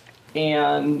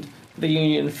and the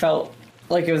union felt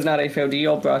like it was not a fair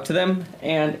deal brought to them,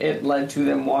 and it led to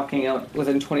them walking out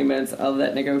within 20 minutes of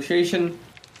that negotiation.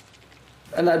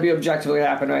 And that'd be objectively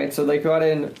happen, right? So they brought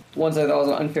in, one side thought it was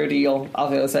an unfair deal, the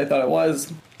other side thought it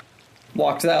was,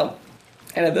 walked out.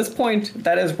 And at this point,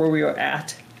 that is where we are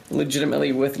at,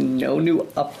 legitimately, with no new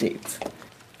updates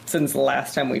since the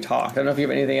last time we talked. I don't know if you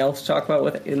have anything else to talk about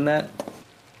within that.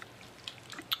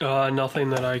 nothing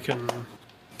that I can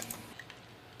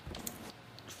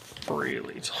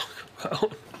freely talk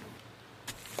about.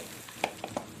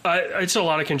 It's a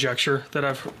lot of conjecture that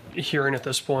I'm hearing at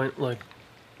this point. Like,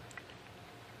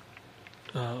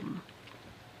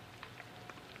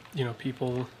 you know,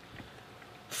 people,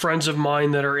 friends of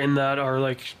mine that are in that are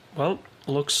like, well,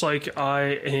 looks like I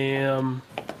am,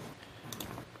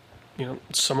 you know,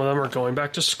 some of them are going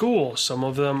back to school. Some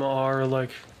of them are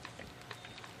like,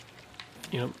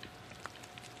 you know,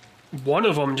 one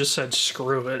of them just said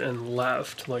screw it and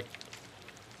left, like,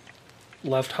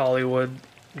 left Hollywood.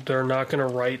 They're not going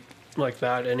to write like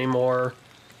that anymore.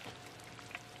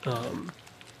 I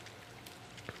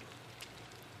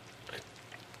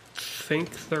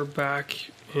think they're back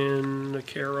in the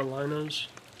Carolinas.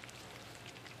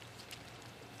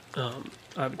 I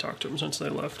haven't talked to them since they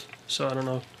left, so I don't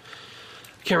know.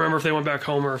 I can't remember if they went back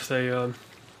home or if they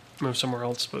moved somewhere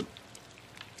else, but...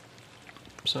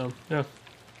 So, yeah.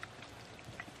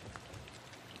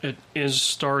 It is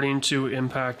starting to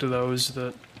impact those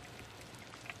that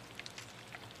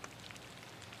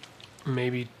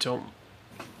maybe don't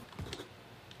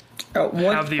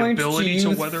have the ability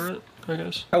to weather it, I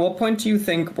guess. At what point do you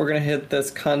think we're going to hit this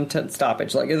content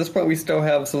stoppage? Like, at this point, we still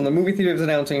have some of the movie theaters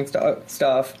announcing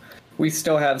stuff. We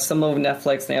still have some of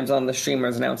Netflix and Amazon, the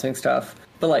streamers, announcing stuff.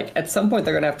 But, like, at some point,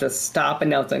 they're going to have to stop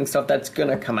announcing stuff that's going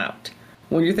to come out.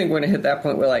 When do you think we're going to hit that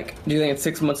point where, like, do you think in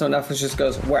 6 months Netflix just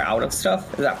goes, we're out of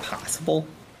stuff? Is that possible?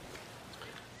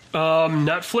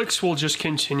 Netflix will just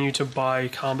continue to buy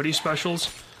comedy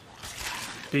specials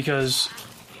because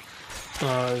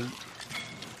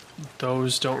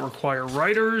those don't require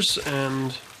writers,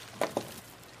 and,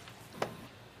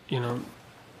 you know,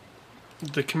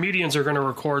 the comedians are going to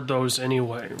record those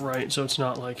anyway, right? So it's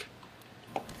not like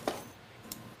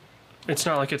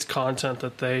it's content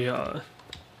that they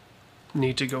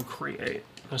need to go create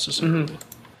necessarily.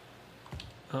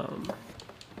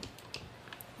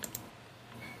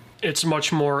 It's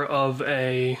much more of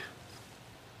a,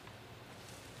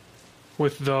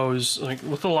 with those, like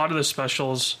with a lot of the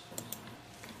specials,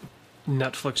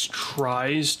 Netflix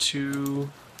tries to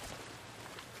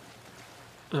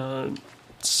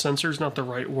censor's not the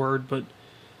right word, but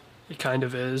it kind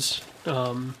of is,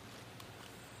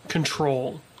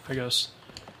 control, I guess,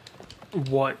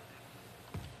 what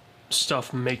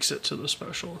stuff makes it to the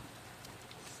special,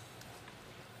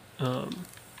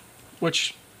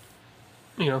 which,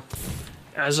 you know,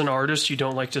 as an artist you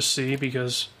don't like to see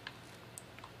because,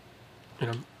 you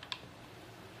know,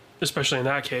 especially in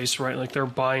that case, right, like they're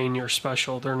buying your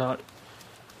special, they're not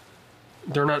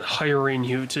hiring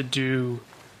you to do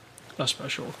a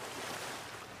special,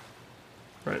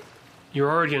 right? You're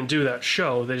already going to do that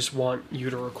show, they just want you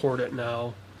to record it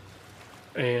now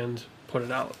and put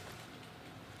it out.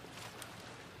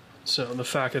 So the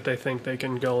fact that they think they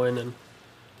can go in and,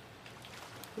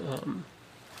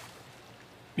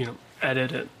 you know,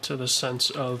 edit it to the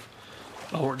sense of,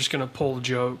 oh, we're just going to pull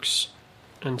jokes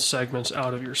and segments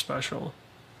out of your special.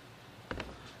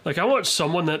 Like, I want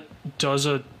someone that does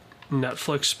a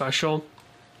Netflix special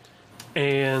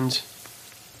and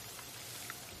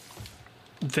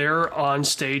their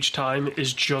on-stage time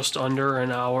is just under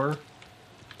an hour,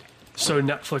 so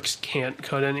Netflix can't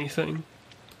cut anything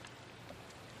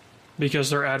because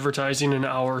they're advertising an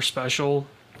hour special.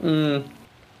 You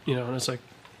know, and it's like,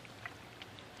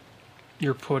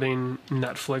 you're putting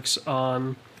Netflix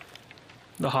on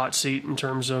the hot seat in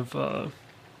terms of,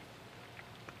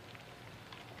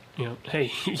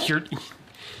 hey,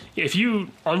 if you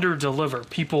under deliver,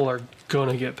 people are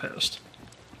gonna get pissed.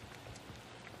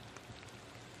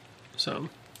 So,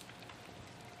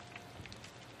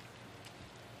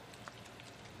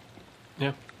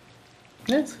 yeah.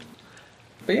 Yes.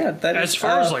 But yeah, that as is,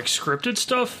 far as like scripted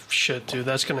stuff, shit, dude,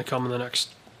 that's gonna come in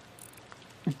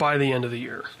by the end of the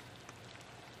year.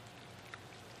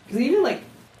 Because even like,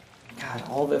 God,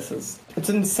 all this it's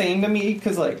insane to me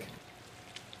because like,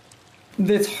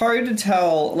 it's hard to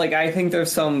tell. Like, I think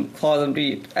there's some clause in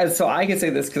B. So I can say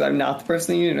this because I'm not the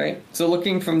person in the union, right? So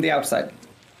looking from the outside,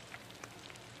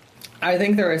 I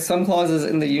think there are some clauses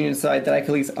in the union side that I can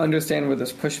at least understand where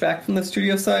there's pushback from the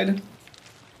studio side.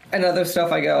 And other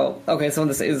stuff I go, okay, some of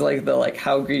this is like the like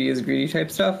how greedy is greedy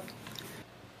type stuff.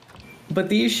 But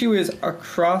the issue is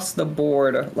across the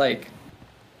board, like,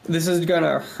 this is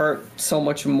gonna hurt so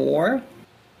much more.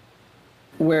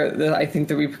 Where I think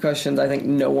the repercussions, I think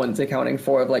no one's accounting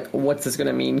for, of like, what's this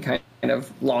gonna mean kind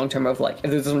of long term of like,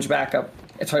 if there's this much backup,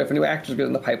 it's hard for new actors to get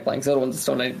in the pipeline, because other ones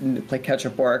still need to play catch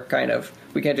up work, kind of,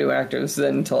 we can't do actors,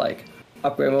 then to like,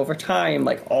 upgrade them over time,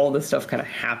 like, all this stuff kind of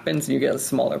happens, and you get a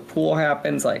smaller pool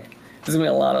happens, like, there's gonna be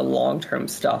a lot of long term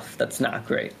stuff that's not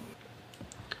great.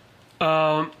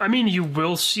 I mean, you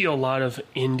will see a lot of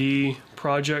indie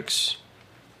projects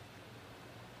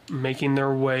making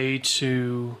their way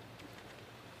to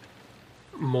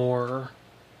more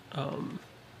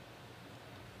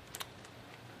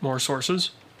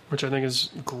sources, which I think is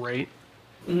great.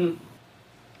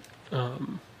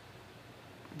 Mm-hmm.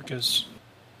 Because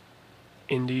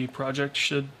indie projects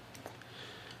should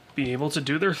be able to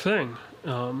do their thing.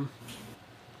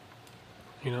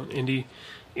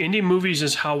 Indie movies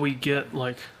is how we get,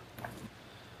 like,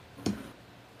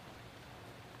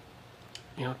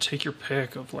 take your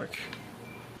pick of, like,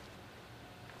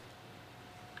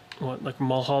 like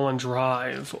Mulholland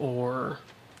Drive or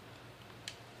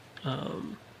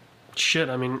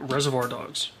Reservoir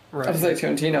Dogs, right? I was like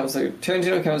Tarantino. So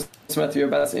Tarantino, Kevin Smith, your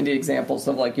best indie examples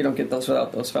of like, you don't get those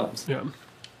without those films. Yeah.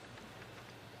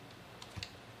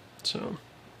 So.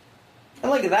 And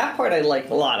like that part I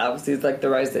like a lot. Obviously, it's like the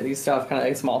rise of indie stuff, kind of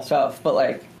like small stuff. But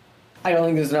like, I don't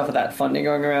think there's enough of that funding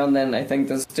going around. Then I think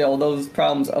there's still those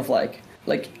problems of like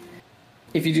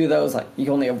if you do those, like,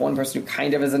 you only have one person who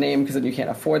kind of is a name because then you can't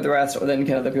afford the rest, or then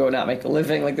can other people not make a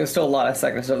living. Like, there's still a lot of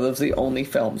segments of those are the only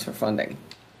films for funding.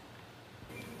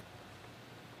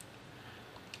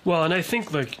 Well, and I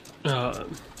think, like, I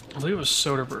believe it was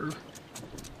Soderbergh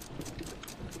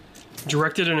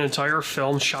directed an entire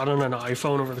film shot on an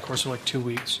iPhone over the course of, like, 2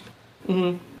 weeks.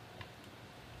 Mm-hmm.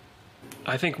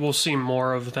 I think we'll see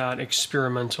more of that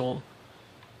experimental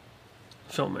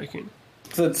filmmaking.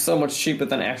 So it's so much cheaper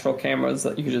than actual cameras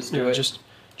that you could just do it.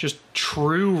 Just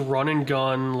true run and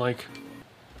gun, like,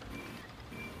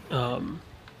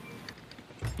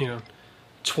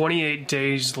 28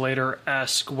 Days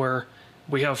Later-esque, where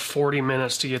we have 40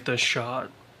 minutes to get this shot.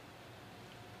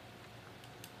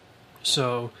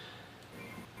 So,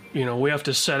 we have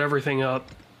to set everything up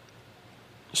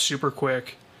super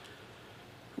quick.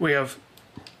 We have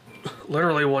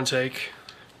literally one take,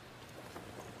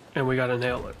 and we gotta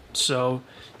nail it. So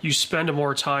you spend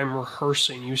more time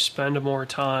rehearsing, you spend more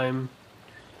time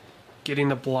getting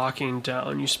the blocking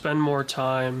down, you spend more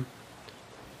time,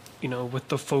 with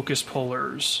the focus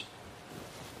pullers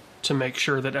to make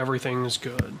sure that everything is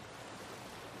good.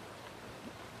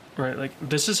 Right? Like,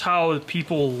 this is how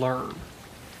people learn.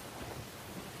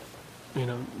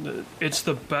 It's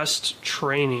the best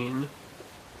training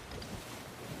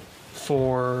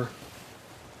for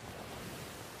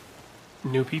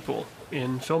new people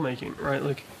in filmmaking, right?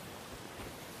 Like,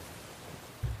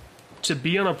 to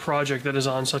be on a project that is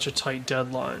on such a tight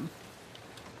deadline,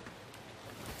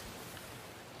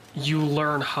 you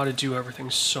learn how to do everything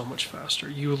so much faster.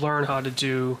 You learn how to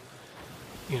do,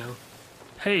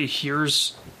 hey,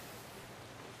 here's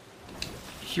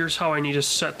how I need to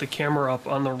set the camera up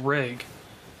on the rig.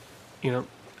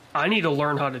 I need to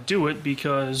learn how to do it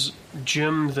because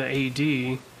Jim, the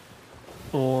AD,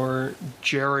 or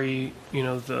Jerry,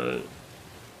 the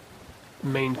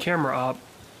main camera op,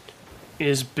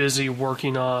 is busy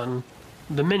working on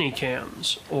the mini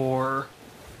cams, or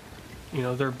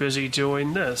they're busy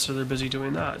doing this or they're busy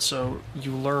doing that. So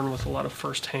you learn with a lot of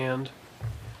first-hand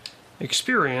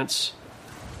experience,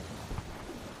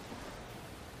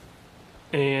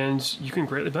 and you can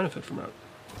greatly benefit from that.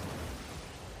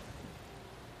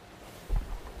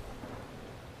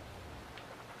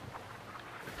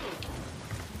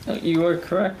 You are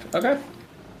correct. Okay.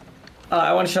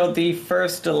 I want to show the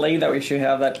first delay that we should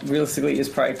have that realistically is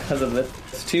probably because of this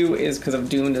too, is because of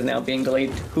Dune is now being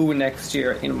delayed to next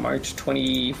year in March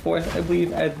 24th, I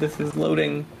believe, as this is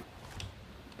loading.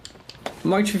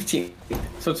 March 15th.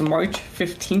 So it's March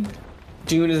 15th.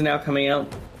 Dune is now coming out,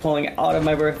 pulling out of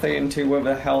my birthday into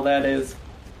whatever the hell that is.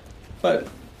 But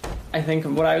I think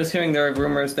what I was hearing, there are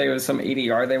rumors there was some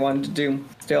ADR they wanted to do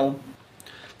still.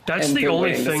 That's And the they're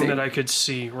only waiting to thing see. that I could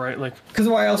see, right? Like, Because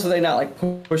why else are they not like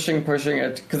pushing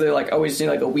it? Because they're like, oh, we just need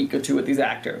like a week or two with these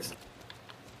actors.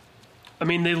 I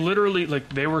mean, they literally,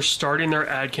 like, they were starting their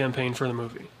ad campaign for the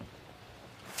movie.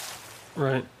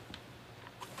 Right?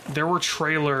 There were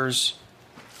trailers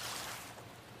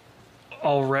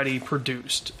already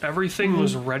produced. Everything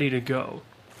was ready to go.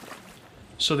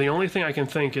 So the only thing I can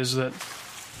think is that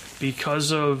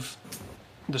because of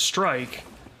the strike,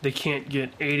 they can't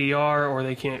get ADR or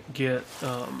they can't get,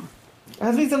 It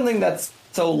has to be something that's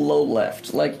so low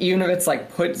lift. Like, even if it's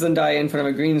like put Zendaya in front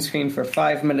of a green screen for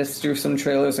 5 minutes to do some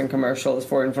trailers and commercials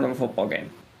for in front of a football game.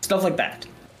 Stuff like that.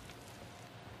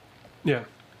 yeah.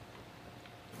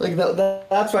 Like,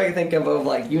 that's what I think of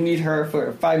like, you need her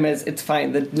for 5 minutes, it's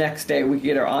fine. The next day, we can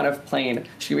get her on a plane.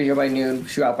 She'll be here by noon,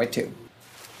 she'll out by 2.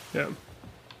 Yeah.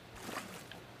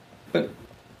 But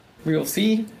we will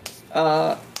see.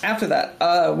 After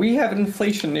that, we have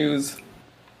inflation news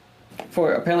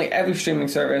for apparently every streaming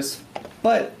service,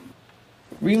 but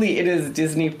really it is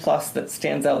Disney Plus that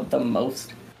stands out the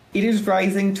most. It is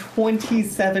rising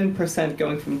 27%,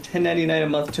 going from $10.99 a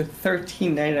month to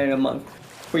 $13.99 a month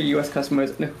for US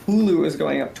customers, and Hulu is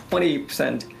going up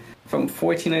 20% from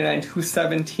 $14.99 to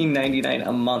 $17.99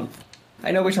 a month.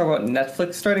 I know we talk about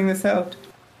Netflix starting this out,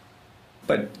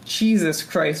 but Jesus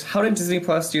Christ, how did Disney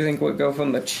Plus, do you think, would go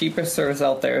from the cheapest service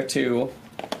out there to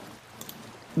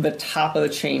the top of the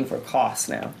chain for cost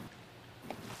now?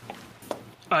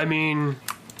 I mean,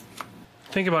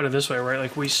 think about it this way, right?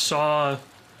 Like, we saw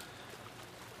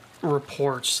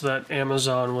reports that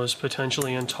Amazon was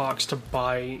potentially in talks to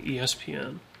buy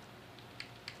ESPN.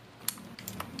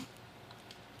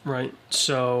 Right?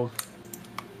 So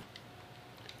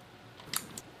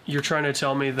you're trying to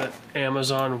tell me that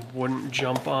Amazon wouldn't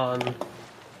jump on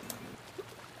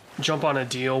a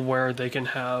deal where they can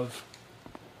have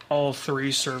all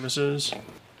 3 services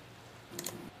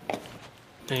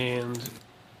and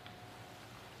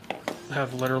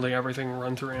have literally everything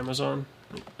run through Amazon?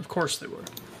 Of course they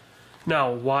would.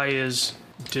 Now, why is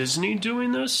Disney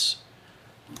doing this?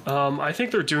 I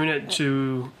think they're doing it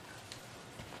to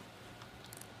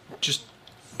just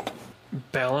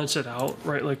balance it out,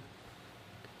 right? Like,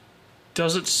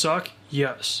 does it suck?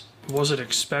 Yes. Was it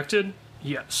expected?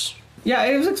 Yes. Yeah,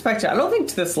 it was expected. I don't think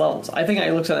to this levels. I think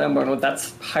I looked at the number and went,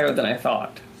 that's higher than I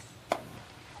thought.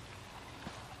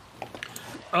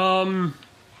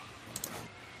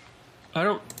 I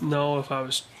don't know if I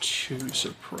was too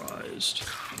surprised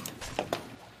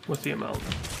with the amount.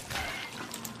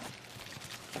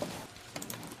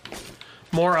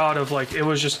 More out of, like, it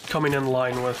was just coming in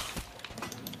line with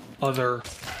other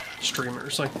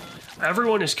streamers. Like,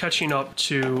 everyone is catching up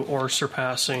to or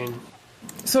surpassing.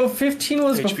 So 15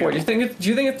 was HBO. before. Do you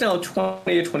think it's now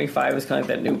 20 or 25 is kind of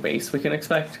like that new base we can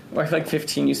expect? Or I feel like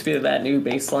 15 used to be that new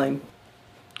baseline.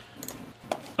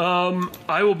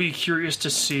 I will be curious to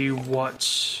see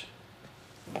what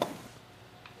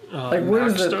Like, where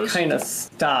Max does it does. kind of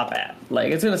stop at?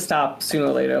 Like, it's going to stop sooner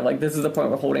or later. Like, this is the point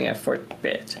we're holding at for a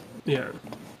bit. Yeah.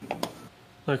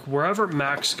 Like, wherever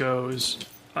Max goes,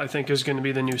 I think is going to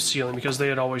be the new ceiling, because they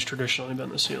had always traditionally been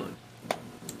the ceiling.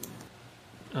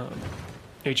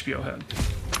 HBO had.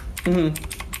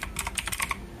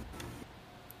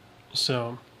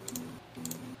 So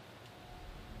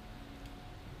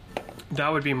that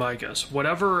would be my guess.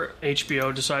 Whatever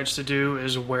HBO decides to do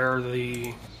is where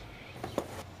the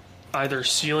either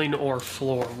ceiling or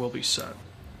floor will be set.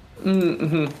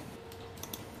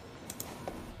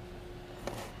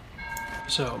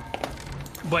 So,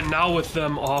 but now with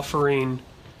them offering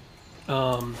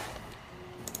the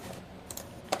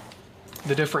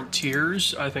different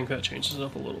tiers, I think that changes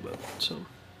up a little bit. So,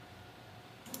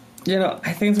 You know,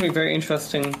 I think it's going to be very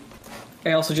interesting.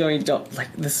 I also generally don't,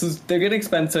 like, they're getting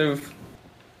expensive.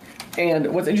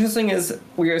 And what's interesting is,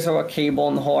 we always talk about cable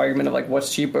and the whole argument of, like,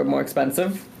 what's cheaper, more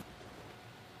expensive.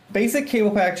 Basic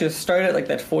cable packages start at, like,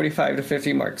 that 45 to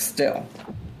 50 mark still.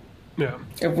 yeah.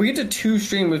 If we get to 2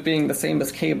 streamers being the same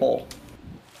as cable,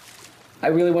 I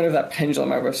really wonder if that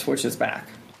pendulum ever switches back.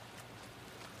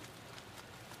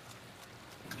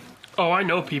 Oh, I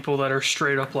know people that are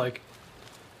straight up like,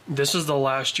 this is the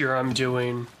last year I'm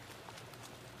doing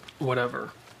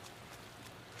whatever.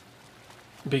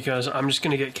 Because I'm just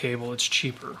going to get cable, it's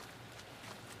cheaper.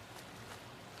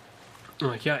 I'm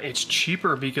like, yeah, it's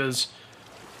cheaper because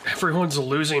everyone's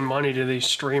losing money to these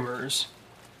streamers.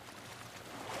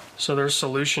 So their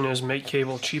solution is make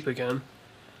cable cheap again.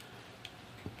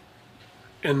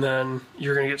 And then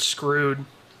you're going to get screwed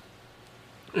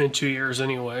in 2 years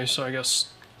anyway, so I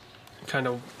guess it kind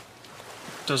of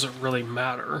doesn't really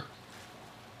matter.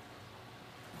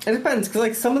 It depends, because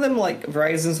like some of them, like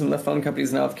Verizon, some of the phone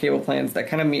companies now have cable plans that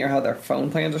kind of mirror how their phone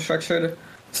plans are structured,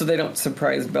 so they don't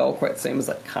surprise Bell quite the same as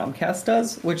like Comcast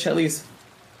does, which at least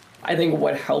I think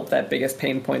would help that biggest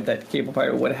pain point that cable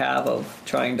provider would have of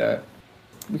trying to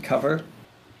recover.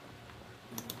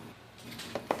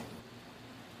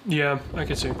 Yeah, I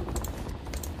could see.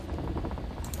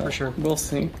 For sure. We'll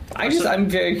see. I'm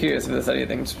very curious if this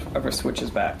anything ever switches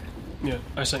back. Yeah,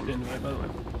 I sent an invite, by the way.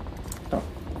 Oh,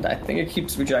 I think it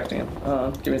keeps rejecting it.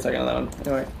 Give me a second on that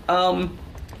one.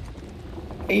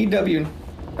 Anyway,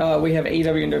 AEW. We have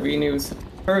AEW and WWE news.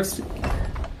 First,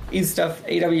 stuff.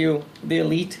 AEW, the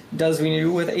Elite does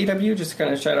renew with AEW. Just to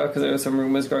kind of shout out because there were some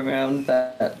rumors going around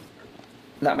that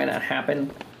might not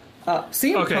happen.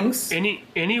 CM Punk's.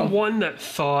 Anyone that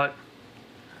thought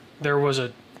there was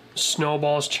a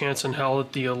snowball's chance in hell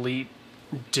that the Elite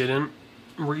didn't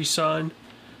re-sign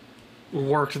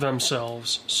worked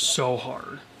themselves so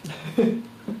hard.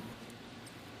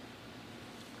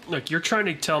 Like, you're trying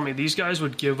to tell me these guys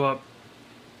would give up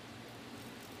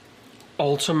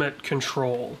ultimate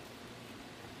control,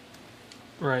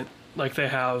 right? Like they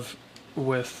have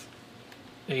with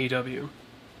AEW.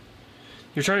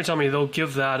 You're trying to tell me they'll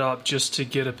give that up just to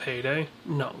get a payday?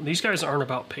 No, these guys aren't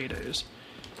about paydays.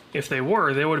 If they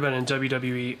were, they would have been in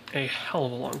WWE a hell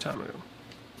of a long time ago.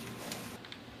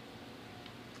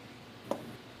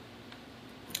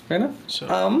 Fair enough.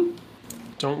 So,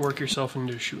 don't work yourself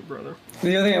into a shoot, brother.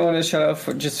 The other thing I wanted to shout out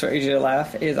for, just for AJ to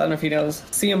laugh, is I don't know if he knows,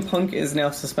 CM Punk is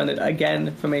now suspended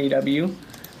again from AEW,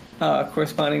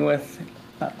 corresponding with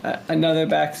another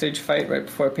backstage fight right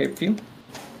before pay-per-view.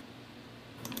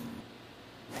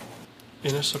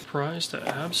 In a surprise to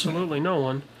absolutely no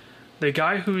one, the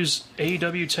guy whose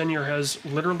AEW tenure has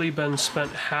literally been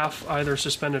spent half either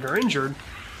suspended or injured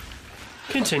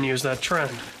continues that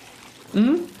trend.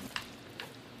 Mm-hmm.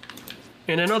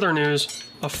 And in other news,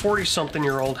 a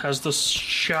 40-something-year-old has the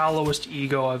shallowest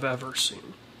ego I've ever seen.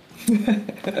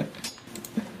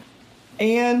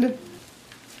 And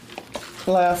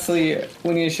lastly,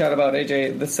 we need to shout about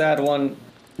AJ, the sad one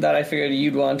that I figured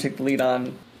you'd want to take the lead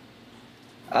on.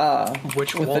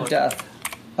 Which with one? The death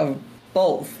of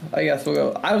both. I guess we'll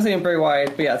go. I was saying Bray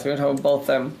Wyatt, but yes, we're going to have both of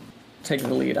them take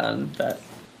the lead on that.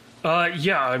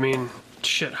 Yeah, I mean,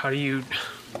 shit, how do you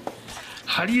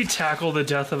tackle the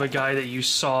death of a guy that you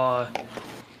saw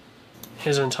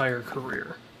his entire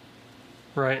career?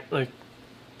 Right? Like,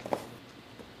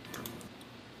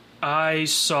 I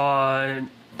saw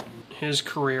his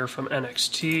career from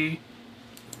NXT.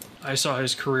 I saw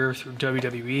his career through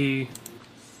WWE.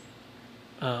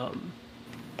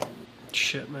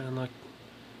 Shit, man, like,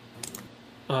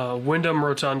 Wyndham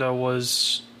Rotunda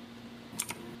was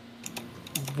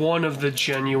one of the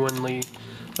genuinely,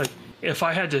 like, if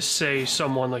I had to say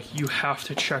someone, like, you have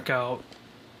to check out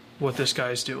what this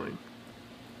guy's doing,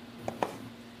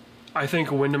 I think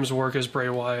Wyndham's work as Bray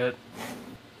Wyatt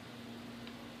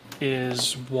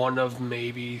is one of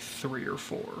maybe 3 or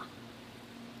 4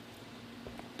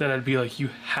 that I'd be like, you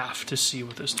have to see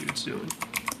what this dude's doing.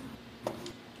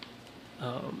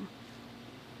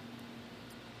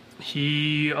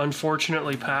 He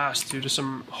unfortunately passed due to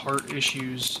some heart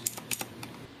issues.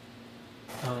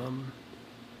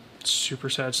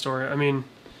 Super sad story. I mean,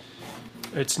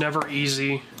 it's never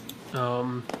easy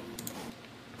to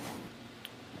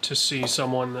see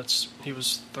someone he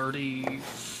was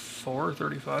 34,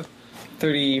 35?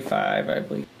 35, I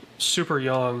believe. Super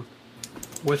young,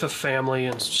 with a family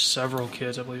and several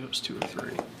kids. I believe it was 2 or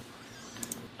 3.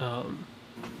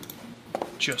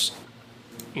 Just,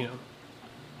 you know,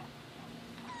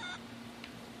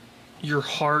 your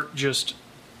heart just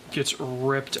gets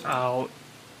ripped out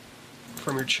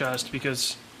from your chest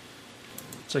because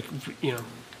it's like, you know,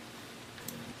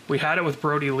 we had it with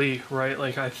Brody Lee, right?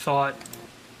 Like, I thought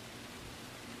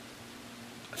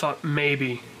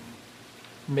maybe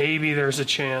there's a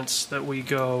chance that we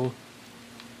go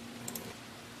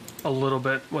a little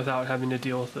bit without having to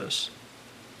deal with this.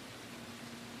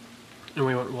 And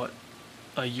we went, what,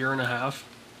 a year and a half?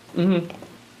 Mm-hmm.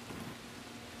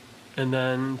 And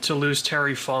then to lose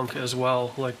Terry Funk as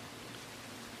well, like,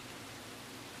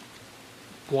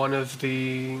 one of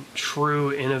the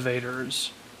true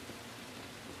innovators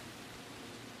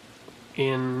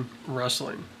in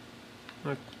wrestling.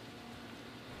 Like,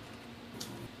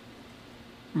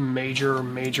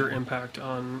 major impact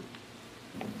on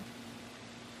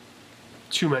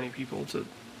too many people to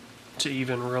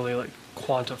even really like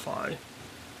quantify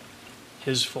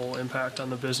his full impact on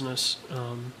the business.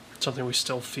 Something we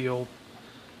still feel,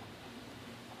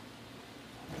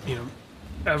 you know,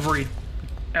 every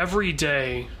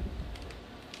day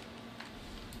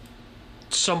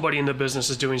somebody in the business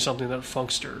is doing something that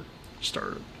Funkster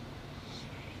started.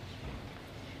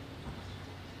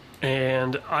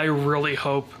 And I really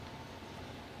hope,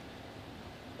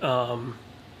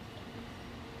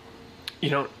 you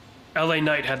know, LA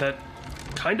Knight had that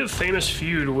kind of famous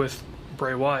feud with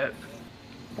Bray Wyatt.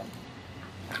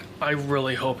 I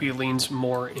really hope he leans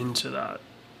more into that.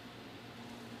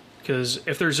 Because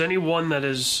if there's anyone that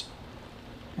is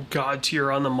God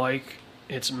tier on the mic,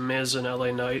 it's Miz and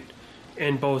LA Knight.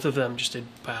 And both of them just did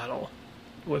battle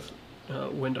with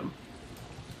Wyndham.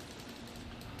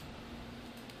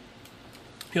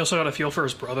 He also got a feel for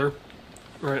his brother,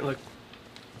 right? Like,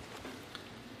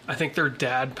 I think their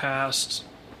dad passed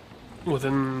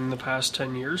within the past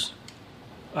 10 years,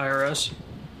 IRS.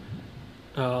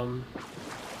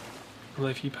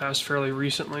 Like he passed fairly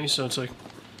recently, so it's like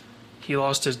he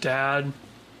lost his dad,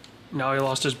 now he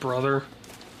lost his brother.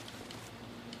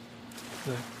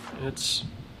 It's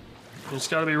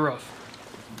got to be rough.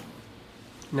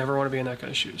 Never want to be in that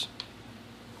guy's shoes.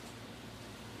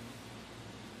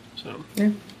 So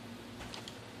yeah.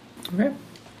 Okay.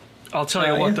 I'll tell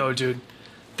you what, Yeah. though, dude.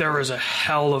 There is a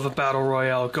hell of a battle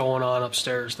royale going on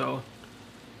upstairs, though.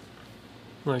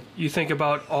 Like, you think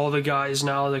about all the guys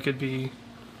now that could be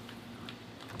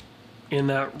in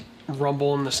that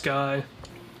rumble in the sky.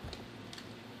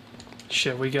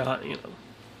 Shit, we got, you know,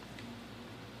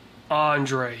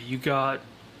 Andre, you got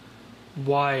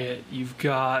Wyatt, you've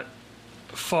got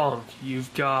Funk,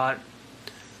 you've got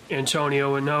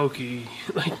Antonio Inoki.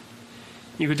 Like,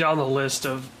 you go down the list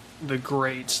of the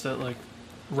greats that, like,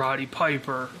 Roddy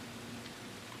Piper.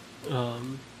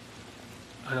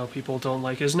 I know people don't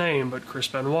like his name, but Chris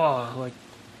Benoit, like,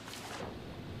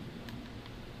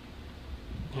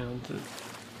 you know,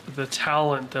 the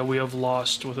talent that we have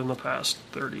lost within the past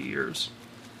 30 years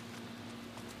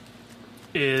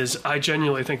is, I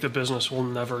genuinely think the business will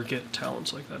never get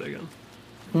talents like that again.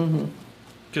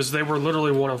 Because they were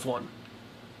literally one of one.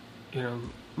 You know,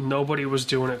 nobody was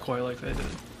doing it quite like they did.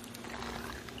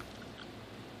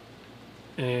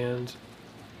 And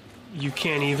you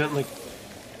can't even, like,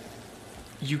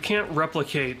 you can't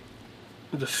replicate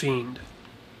The Fiend.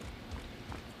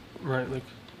 Right? Like,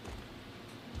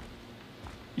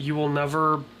 you will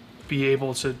never be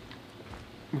able to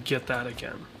get that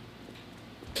again.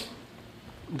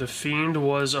 The Fiend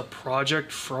was a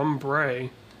project from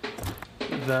Bray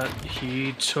that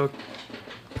he took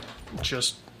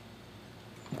just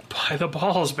by the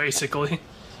balls, basically,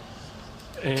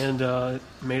 and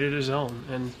made it his own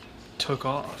and took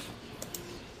off.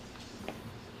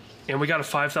 And we got a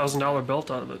 $5,000 belt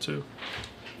out of it, too.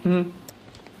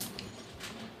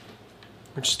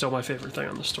 Which is still my favorite thing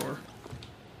on the store.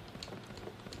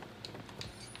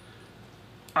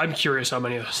 I'm curious how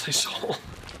many of those they sold.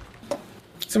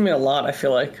 It's gonna be a lot, I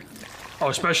feel like. Oh,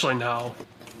 especially now.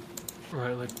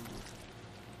 Right, like...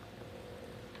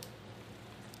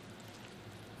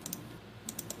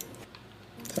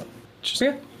 Just,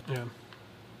 Yeah.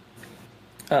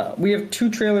 We have 2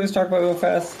 trailers to talk about real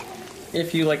fast.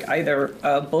 If you like either,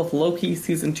 both Loki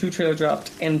Season 2 trailer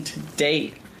dropped, and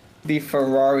today the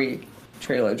Ferrari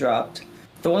trailer dropped.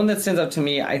 The one that stands out to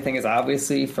me, I think, is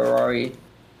obviously Ferrari.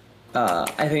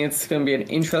 I think it's going to be an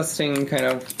interesting kind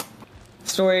of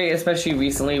story, especially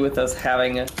recently with us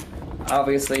having,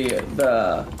 obviously,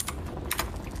 the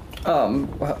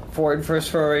Ford versus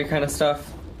Ferrari kind of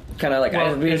stuff. Kind of like,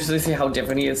 Well, I'd be interested to see how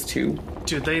different he is too.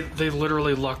 Dude, they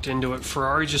literally lucked into it.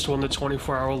 Ferrari just won the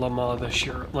 24-hour Le Mans this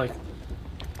year. Like,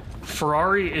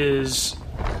 Ferrari is,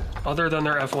 other than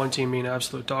their F1 team being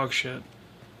absolute dog shit,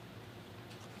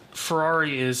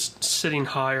 Ferrari is sitting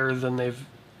higher than they've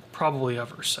probably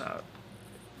ever sat.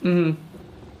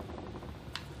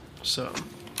 So,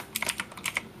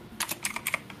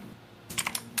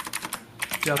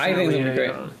 I think it'll be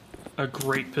great. A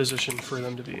great position for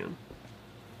them to be in.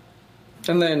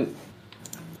 And then,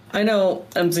 I know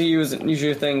MCU isn't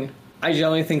usually a thing. I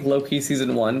generally think Loki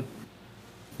Season 1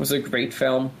 was a great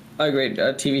film, a great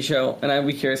TV show, and I'd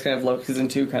be curious kind of Loki Season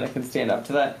 2 kind of can stand up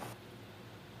to that.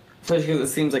 Especially because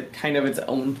it seems like kind of its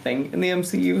own thing in the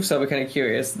MCU, so I'd be kind of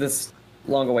curious this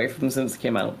long away from since it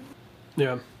came out.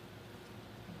 Yeah.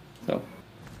 So,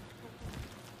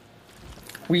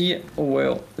 we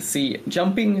will see.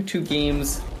 Jumping to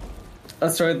games,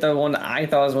 let's start with the one I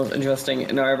thought was most interesting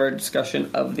in our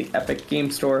discussion of the Epic Game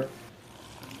Store.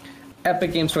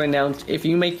 Epic Games Store announced if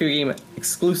you make your game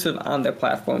exclusive on their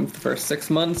platform for the first 6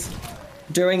 months,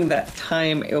 during that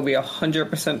time it will be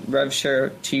 100% rev share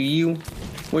to you,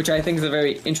 which I think is a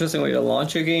very interesting way to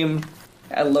launch a game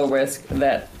at low risk.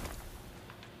 That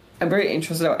I'm very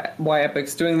interested in why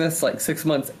Epic's doing this. Like 6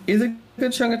 months is a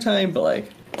good chunk of time, but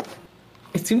like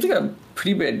it seems like a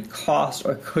pretty big cost,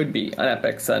 or could be, on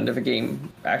Epic's end if a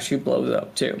game actually blows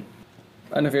up too.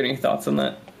 I don't know if you have any thoughts on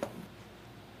that.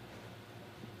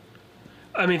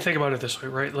 I mean, think about it this way,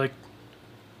 right? Like,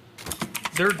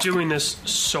 they're doing this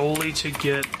solely to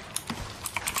get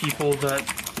people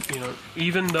that, you know,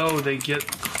 even though they get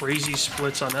crazy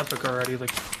splits on Epic already,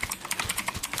 like,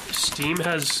 Steam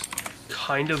has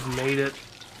kind of made it,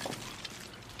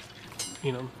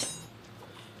 you know,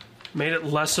 made it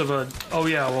less of a, oh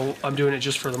yeah, well, I'm doing it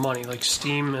just for the money. Like,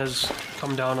 Steam has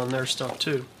come down on their stuff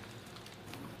too.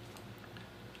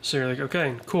 So you're like,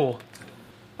 okay, cool.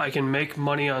 I can make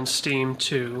money on Steam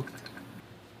too.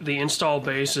 The install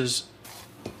base is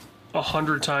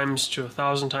 100 times to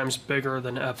 1,000 times bigger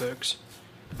than Epic's.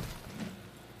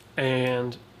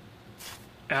 And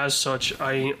as such,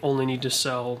 I only need to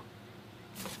sell,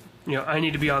 you know, I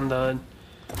need to be on the,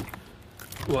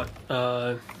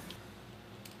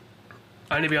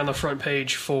 I need to be on the front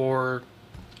page for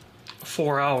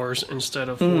 4 hours instead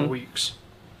of 4 weeks.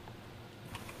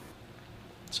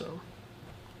 So,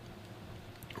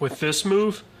 with this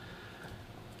move,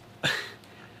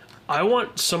 I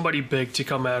want somebody big to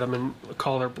come at them and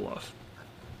call their bluff.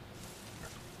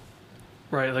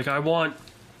 Right, like I want,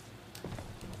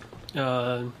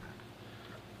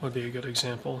 would be a good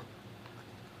example.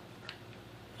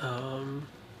 I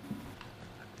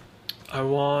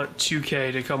want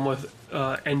 2K to come with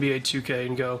NBA 2K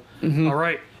and go, all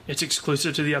right, it's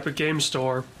exclusive to the Epic Games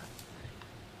Store,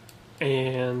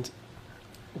 and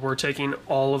we're taking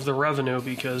all of the revenue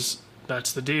because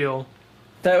that's the deal.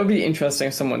 That would be interesting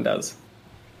if someone does.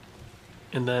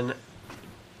 And then,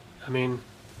 I mean,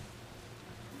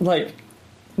 like,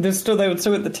 they would still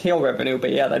get the tail revenue,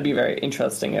 but yeah, that'd be very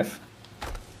interesting if.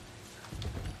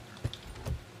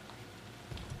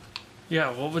 yeah,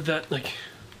 what would that, like...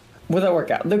 Would that work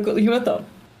out? You know what, though?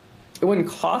 It wouldn't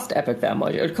cost Epic that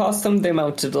much. It would cost them the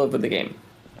amount to deliver the game.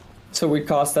 So we'd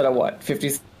cost that at what,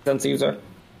 50 cents a user?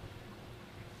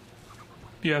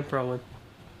 Yeah, probably.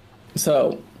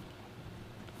 So,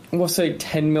 we'll say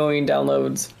 10 million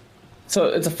downloads. So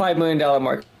it's a $5 million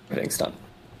marketing stunt.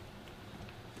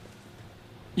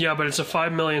 Yeah, but it's a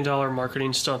 $5 million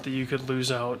marketing stunt that you could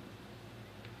lose out.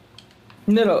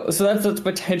 No. So that's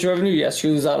potential revenue. Yes, you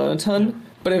lose out on a ton.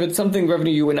 But if it's something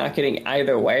revenue you were not getting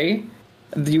either way,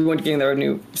 you weren't getting the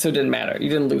revenue, so it didn't matter. You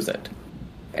didn't lose it.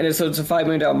 And so it's a $5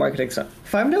 million marketing stunt.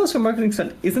 $5 million for marketing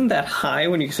stunt isn't that high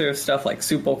when you consider stuff like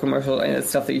Super Bowl commercials and it's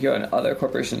stuff that you hear on other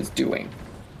corporations doing.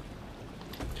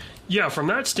 Yeah, from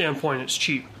that standpoint, it's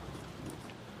cheap.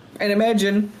 And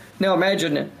imagine,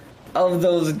 of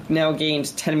those now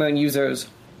gained 10 million users,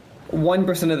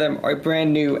 1% of them are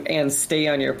brand new and stay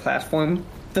on your platform.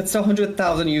 That's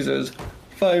 100,000 users,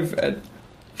 $5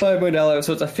 million,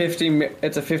 so it's a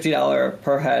 $50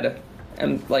 per head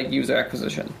and like user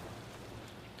acquisition.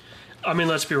 I mean,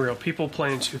 let's be real. People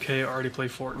playing 2K already play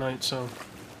Fortnite, so...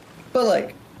 But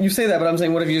like, you say that, but I'm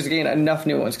saying what if you just gain enough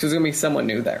new ones? Because there's going to be someone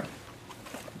new there.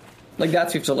 Like, that's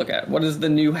what you have to look at. What is the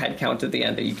new head count at the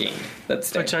end that you gained?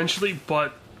 That's potentially,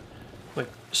 but like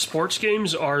sports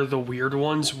games are the weird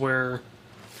ones where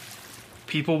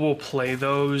people will play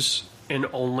those and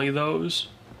only those.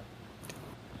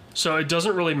 So it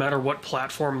doesn't really matter what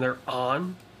platform they're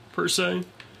on, per se.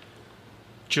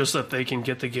 Just that they can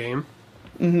get the game.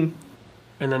 Mm-hmm.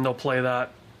 And then they'll play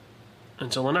that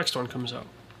until the next one comes out.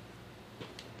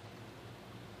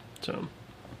 So...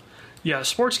 yeah,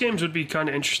 sports games would be kind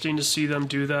of interesting to see them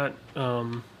do that.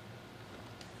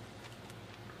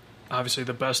 Obviously,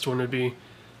 the best one would be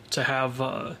to have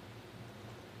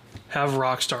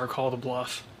Rockstar call the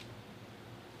bluff.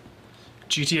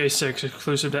 GTA 6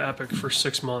 exclusive to Epic for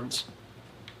 6 months.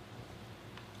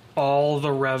 All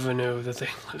the revenue that they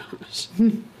lose.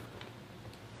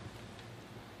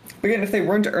 Again, if they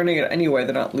weren't earning it anyway,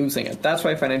 they're not losing it. That's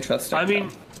what I find interesting. I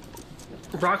mean,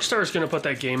 Rockstar is going to put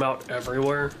that game out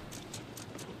everywhere.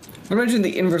 Imagine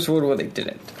the inverse world where they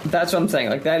didn't. That's what I'm saying.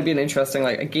 Like, that'd be an interesting,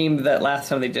 like, a game that last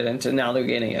time they didn't, and now they're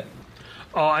getting it.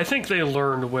 Oh, I think they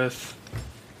learned with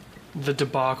the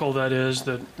debacle that is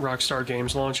the Rockstar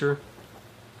Games launcher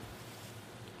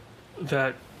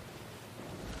that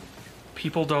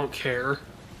people don't care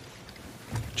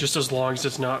just as long as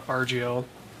it's not RGL.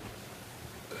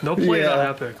 They'll play it on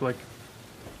Epic. Like,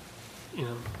 you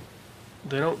know,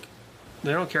 they don't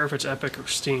care if it's Epic or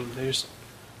Steam.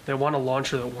 They want a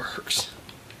launcher that works.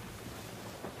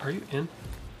 Are you in?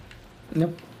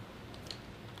 Nope.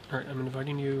 Alright, I'm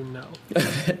inviting you now.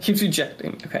 Keeps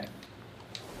rejecting. Okay.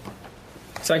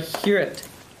 So I hear it.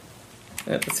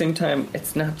 And at the same time,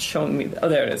 it's not showing me. Oh,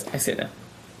 there it is. I see it now.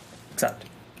 Accept.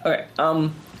 Okay.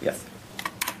 Yes.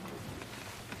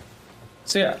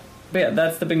 So yeah. But yeah,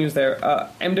 that's the big news there.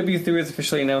 MW3 is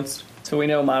officially announced. So we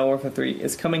know Modern Warfare 3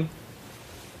 is coming.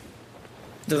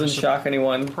 Doesn't shock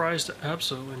anyone. Surprised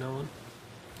absolutely no one.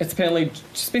 It's apparently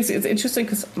just basically, it's interesting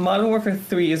because Modern Warfare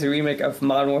 3 is a remake of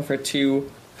Modern Warfare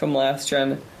 2 from last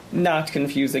gen. Not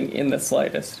confusing in the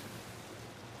slightest.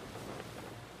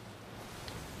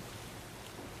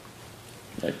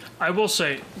 I will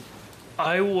say,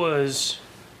 I was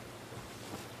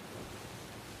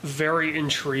very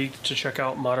intrigued to check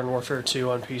out Modern Warfare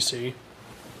 2 on PC.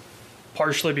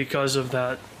 Partially because of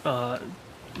that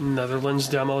Netherlands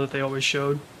demo that they always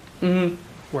showed. Mm-hmm.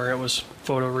 Where it was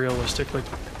photorealistic. Like,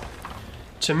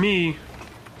 to me,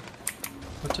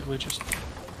 what did we just...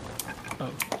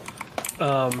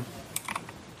 Oh.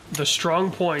 The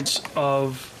strong points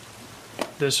of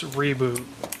this reboot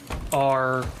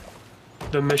are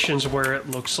the missions where it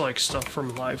looks like stuff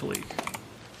from Live League.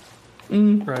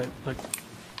 Right, like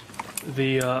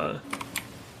the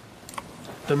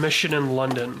mission in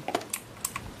London,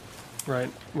 right,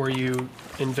 where you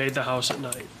invade the house at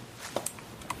night.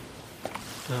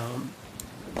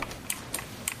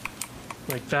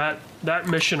 Like that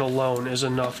mission alone is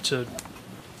enough to...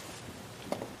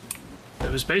 It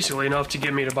was basically enough to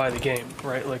get me to buy the game,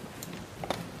 right? Like,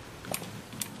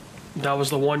 that was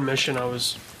the one mission I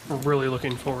was really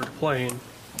looking forward to playing.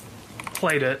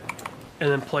 Played it, and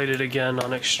then played it again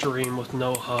on Extreme with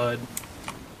no HUD.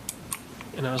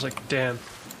 And I was like, damn.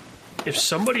 If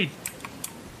somebody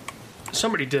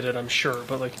did it, I'm sure,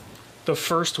 but like, the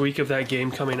first week of that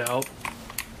game coming out,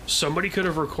 somebody could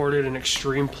have recorded an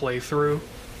Extreme playthrough,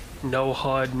 no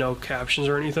HUD, no captions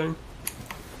or anything,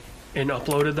 and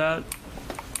uploaded that,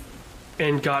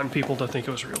 and gotten people to think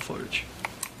it was real footage.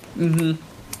 Mm-hmm.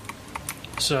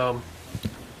 So,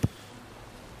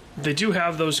 they do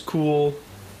have those cool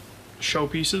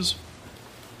showpieces.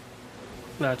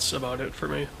 That's about it for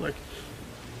me. Like,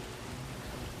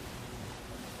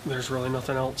 there's really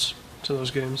nothing else to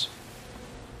those games.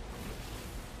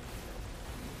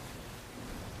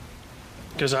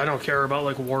 Because I don't care about,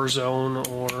 like, Warzone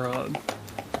or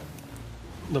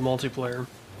the multiplayer.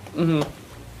 Mm-hmm.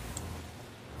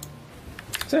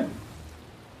 So,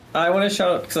 I want to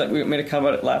shout out, because we made a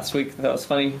comment about it last week, that was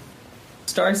funny.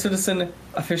 Star Citizen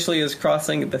officially is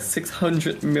crossing the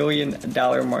 $600 million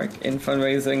mark in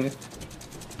fundraising,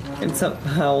 and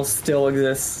somehow still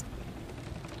exists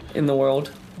in the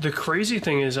world. The crazy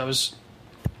thing is, I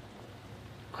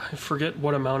forget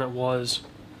what amount it was.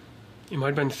 It might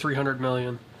have been 300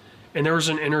 million. And there was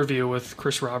an interview with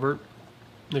Chris Robert,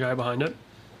 the guy behind it.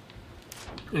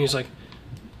 And he's like,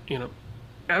 you know,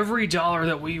 every dollar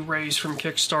that we raise from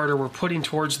Kickstarter, we're putting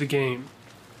towards the game.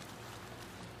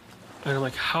 And I'm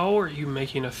like, how are you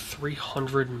making a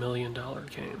 $300 million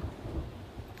game?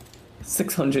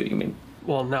 600, you mean?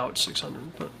 Well, now it's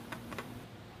 600, but...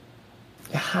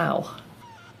 How?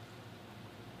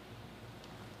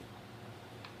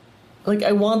 Like,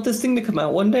 I want this thing to come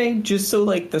out one day, just so,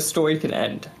 like, the story can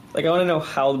end. Like, I want to know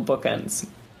how the book ends.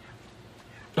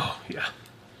 Oh, yeah.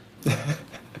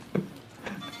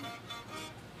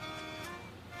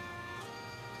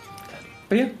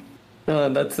 But yeah,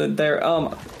 that's it there.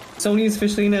 Sony has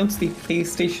officially announced the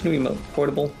PlayStation Remote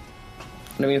Portable.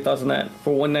 What are your thoughts on that?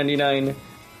 For $199,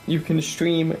 you can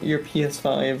stream your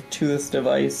PS5 to this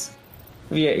device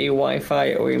via a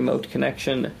Wi-Fi or remote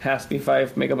connection. Has to be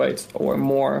 5 megabytes or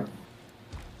more.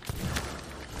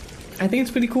 I think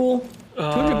it's pretty cool.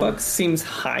 $200 seems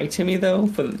high to me though,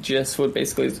 for just what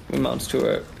basically amounts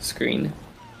to a screen.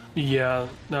 Yeah,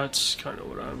 that's kind of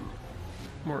what I'm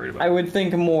worried about. I would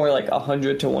think more like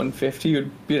 100 to 150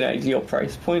 would be an ideal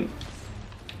price point.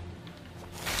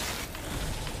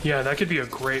 Yeah, that could be a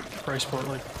great price point,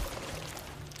 like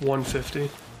 150.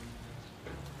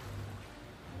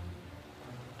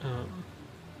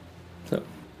 So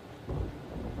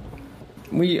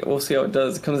we'll see how it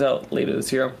does. It comes out later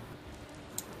this year.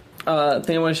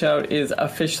 Thing I want to shout out is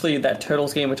officially that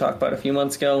Turtles game we talked about a few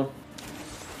months ago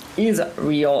is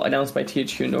real, announced by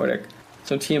THQ Nordic.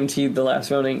 So TMT The Last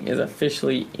Ronin is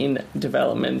officially in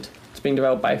development. It's being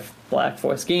developed by Black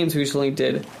Forest Games, who recently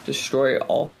did Destroy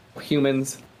All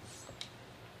Humans.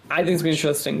 I think it's been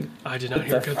interesting. I did not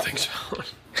hear good things about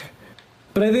it.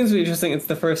 But I think it's really interesting. It's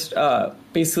the first,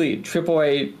 basically,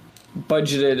 AAA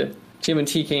budgeted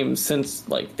TMNT game since,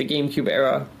 like, the GameCube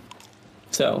era.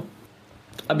 So,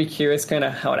 I'll be curious kind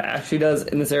of how it actually does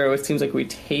in this era. It seems like we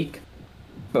take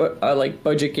like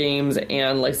budget games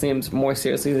and licensing games more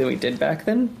seriously than we did back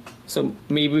then. So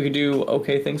maybe we could do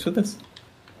okay things with this.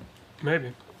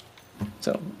 Maybe.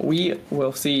 So we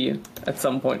will see at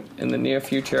some point in the near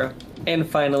future. And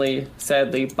finally,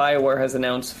 sadly, BioWare has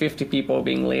announced 50 people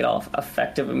being laid off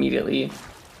effective immediately.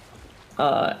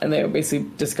 And they are basically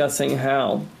discussing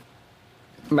how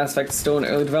Mass Effect is still in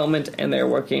early development and they're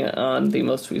working on the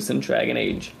most recent Dragon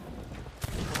Age.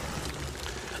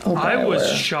 Oh, I was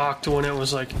BioWare. shocked when it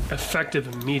was like effective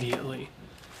immediately.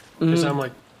 Because I'm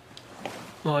like,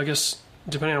 well, I guess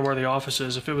depending on where the office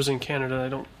is, if it was in Canada, I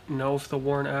don't know if the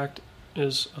Warren Act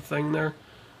is a thing there.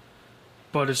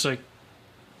 But it's like,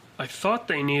 I thought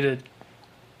they needed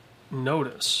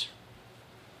notice.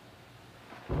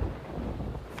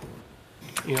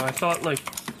 You know, I thought like,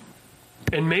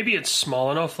 and maybe it's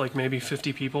small enough, like maybe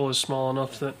 50 people is small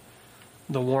enough that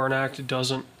the Warren Act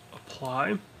doesn't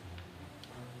apply.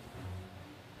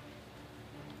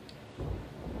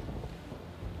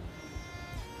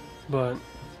 But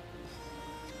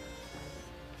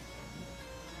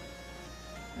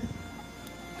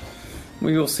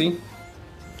We will see.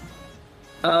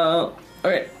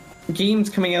 Okay, games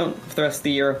coming out for the rest of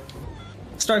the year.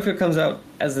 Starfield comes out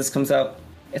as this comes out.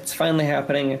 It's finally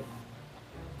happening.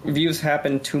 Reviews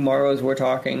happen tomorrow as we're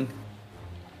talking.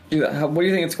 What do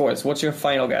you think it scores? What's your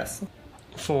final guess?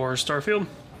 for Starfield,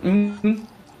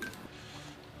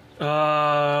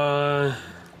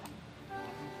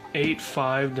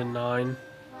 8.5 to 9.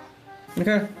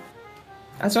 Okay.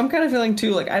 That's what I'm kind of feeling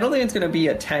too. Like, I don't think it's going to be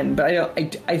a 10, but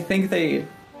I think they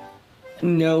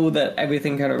know that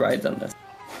everything kind of rides on this.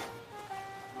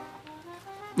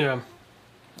 Yeah.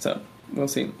 So, we'll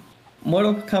see.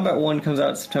 Mortal Kombat 1 comes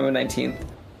out September 19th.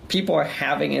 People are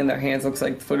having it in their hands. Looks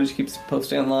like the footage keeps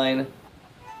posting online.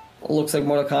 Looks like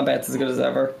Mortal Kombat's as good as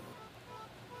ever.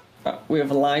 We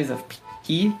have Lies of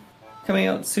P coming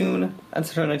out soon on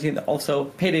September 19th. Also,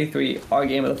 Payday 3, Our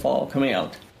Game of the Fall, coming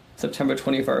out September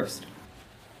 21st.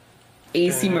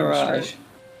 AC Damn Mirage straight.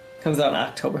 comes out on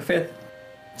October 5th.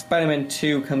 Spider-Man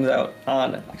 2 comes out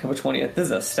on October 20th. This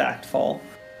is a stacked fall.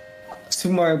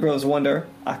 Super Mario Bros. Wonder,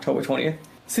 October 20th.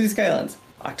 City Skylines,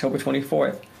 October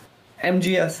 24th.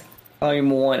 MGS Volume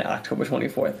 1, October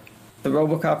 24th. The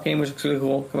RoboCop game, which looks really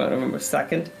cool, come out November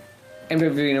 2nd.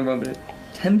 MWV November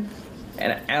 10th.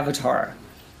 And Avatar,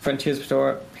 Frontiers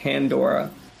of Pandora,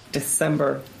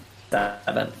 December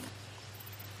 7th.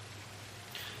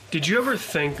 Did you ever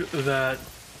think that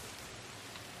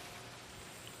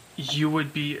you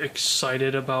would be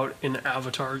excited about an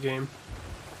Avatar game?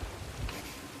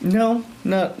 No,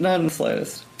 not in the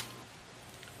slightest.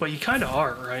 But you kind of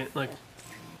are, right? Like,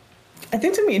 I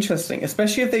think it's gonna be interesting,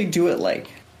 especially if they do it like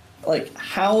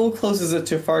how close is it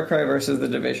to Far Cry versus The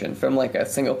Division, from like a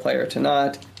single player to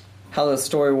not? How does the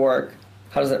story work?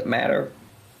 How does it matter?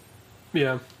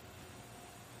 yeah.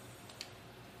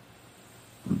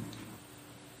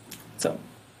 So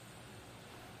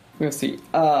we'll see.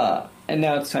 And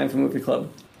now it's time for Movie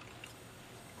Club.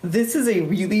 This is a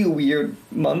really weird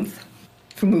month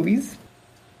for movies,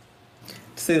 to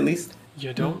say the least.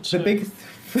 You don't The say. big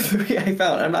three I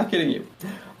found, I'm not kidding you,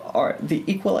 are The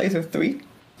Equalizer 3,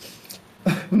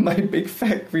 My Big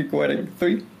Fat Greek Wedding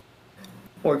 3,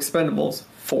 or Expendables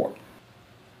 4.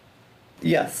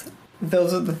 Yes,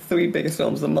 those are the three biggest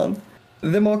films of the month.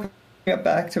 Them all coming up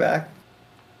back to back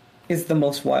is the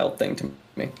most wild thing to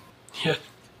me. Yeah.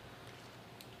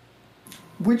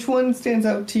 Which one stands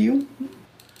out to you?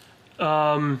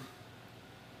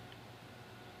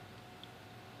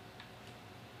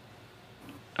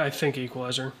 I think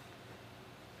Equalizer.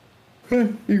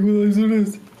 Equalizer it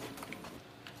is.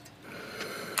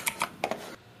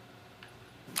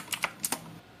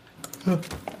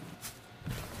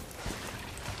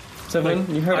 Seven, Like,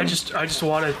 you heard I him. just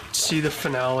want to see the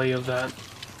finale of that.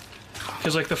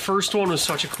 Because, like, the first one was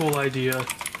such a cool idea.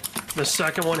 The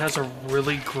second one has a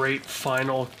really great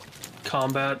final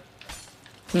combat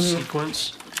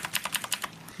sequence.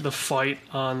 The fight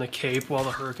on the Cape while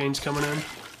the hurricane's coming in.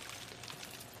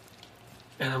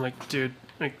 And I'm like, dude,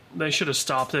 like, they should have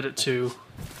stopped it at 2.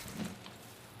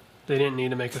 They didn't need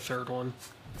to make a third one.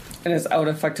 And it's out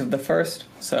effective the first,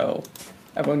 so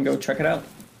everyone go check it out.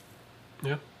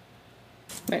 Yeah.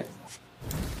 Nice.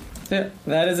 Yeah,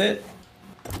 that is it.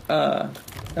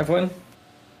 Everyone,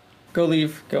 go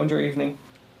leave, go enjoy your evening.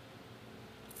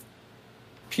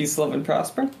 Peace, love, and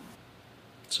prosper.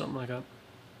 Something like that.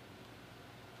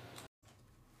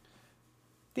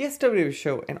 The SW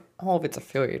Show and all of its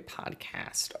affiliate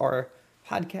podcasts are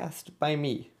podcast by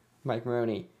me, Mike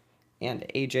Maroney, and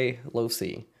AJ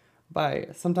Losi.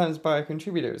 sometimes by our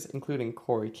contributors, including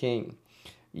Corey King.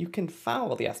 You can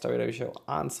follow the SWW Show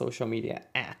on social media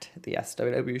at the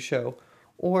SWW Show,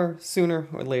 or sooner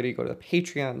or later you go to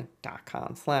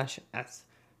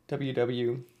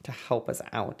patreon.com/SWW to help us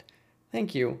out.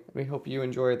 Thank you. We hope you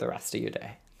enjoy the rest of your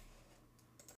day.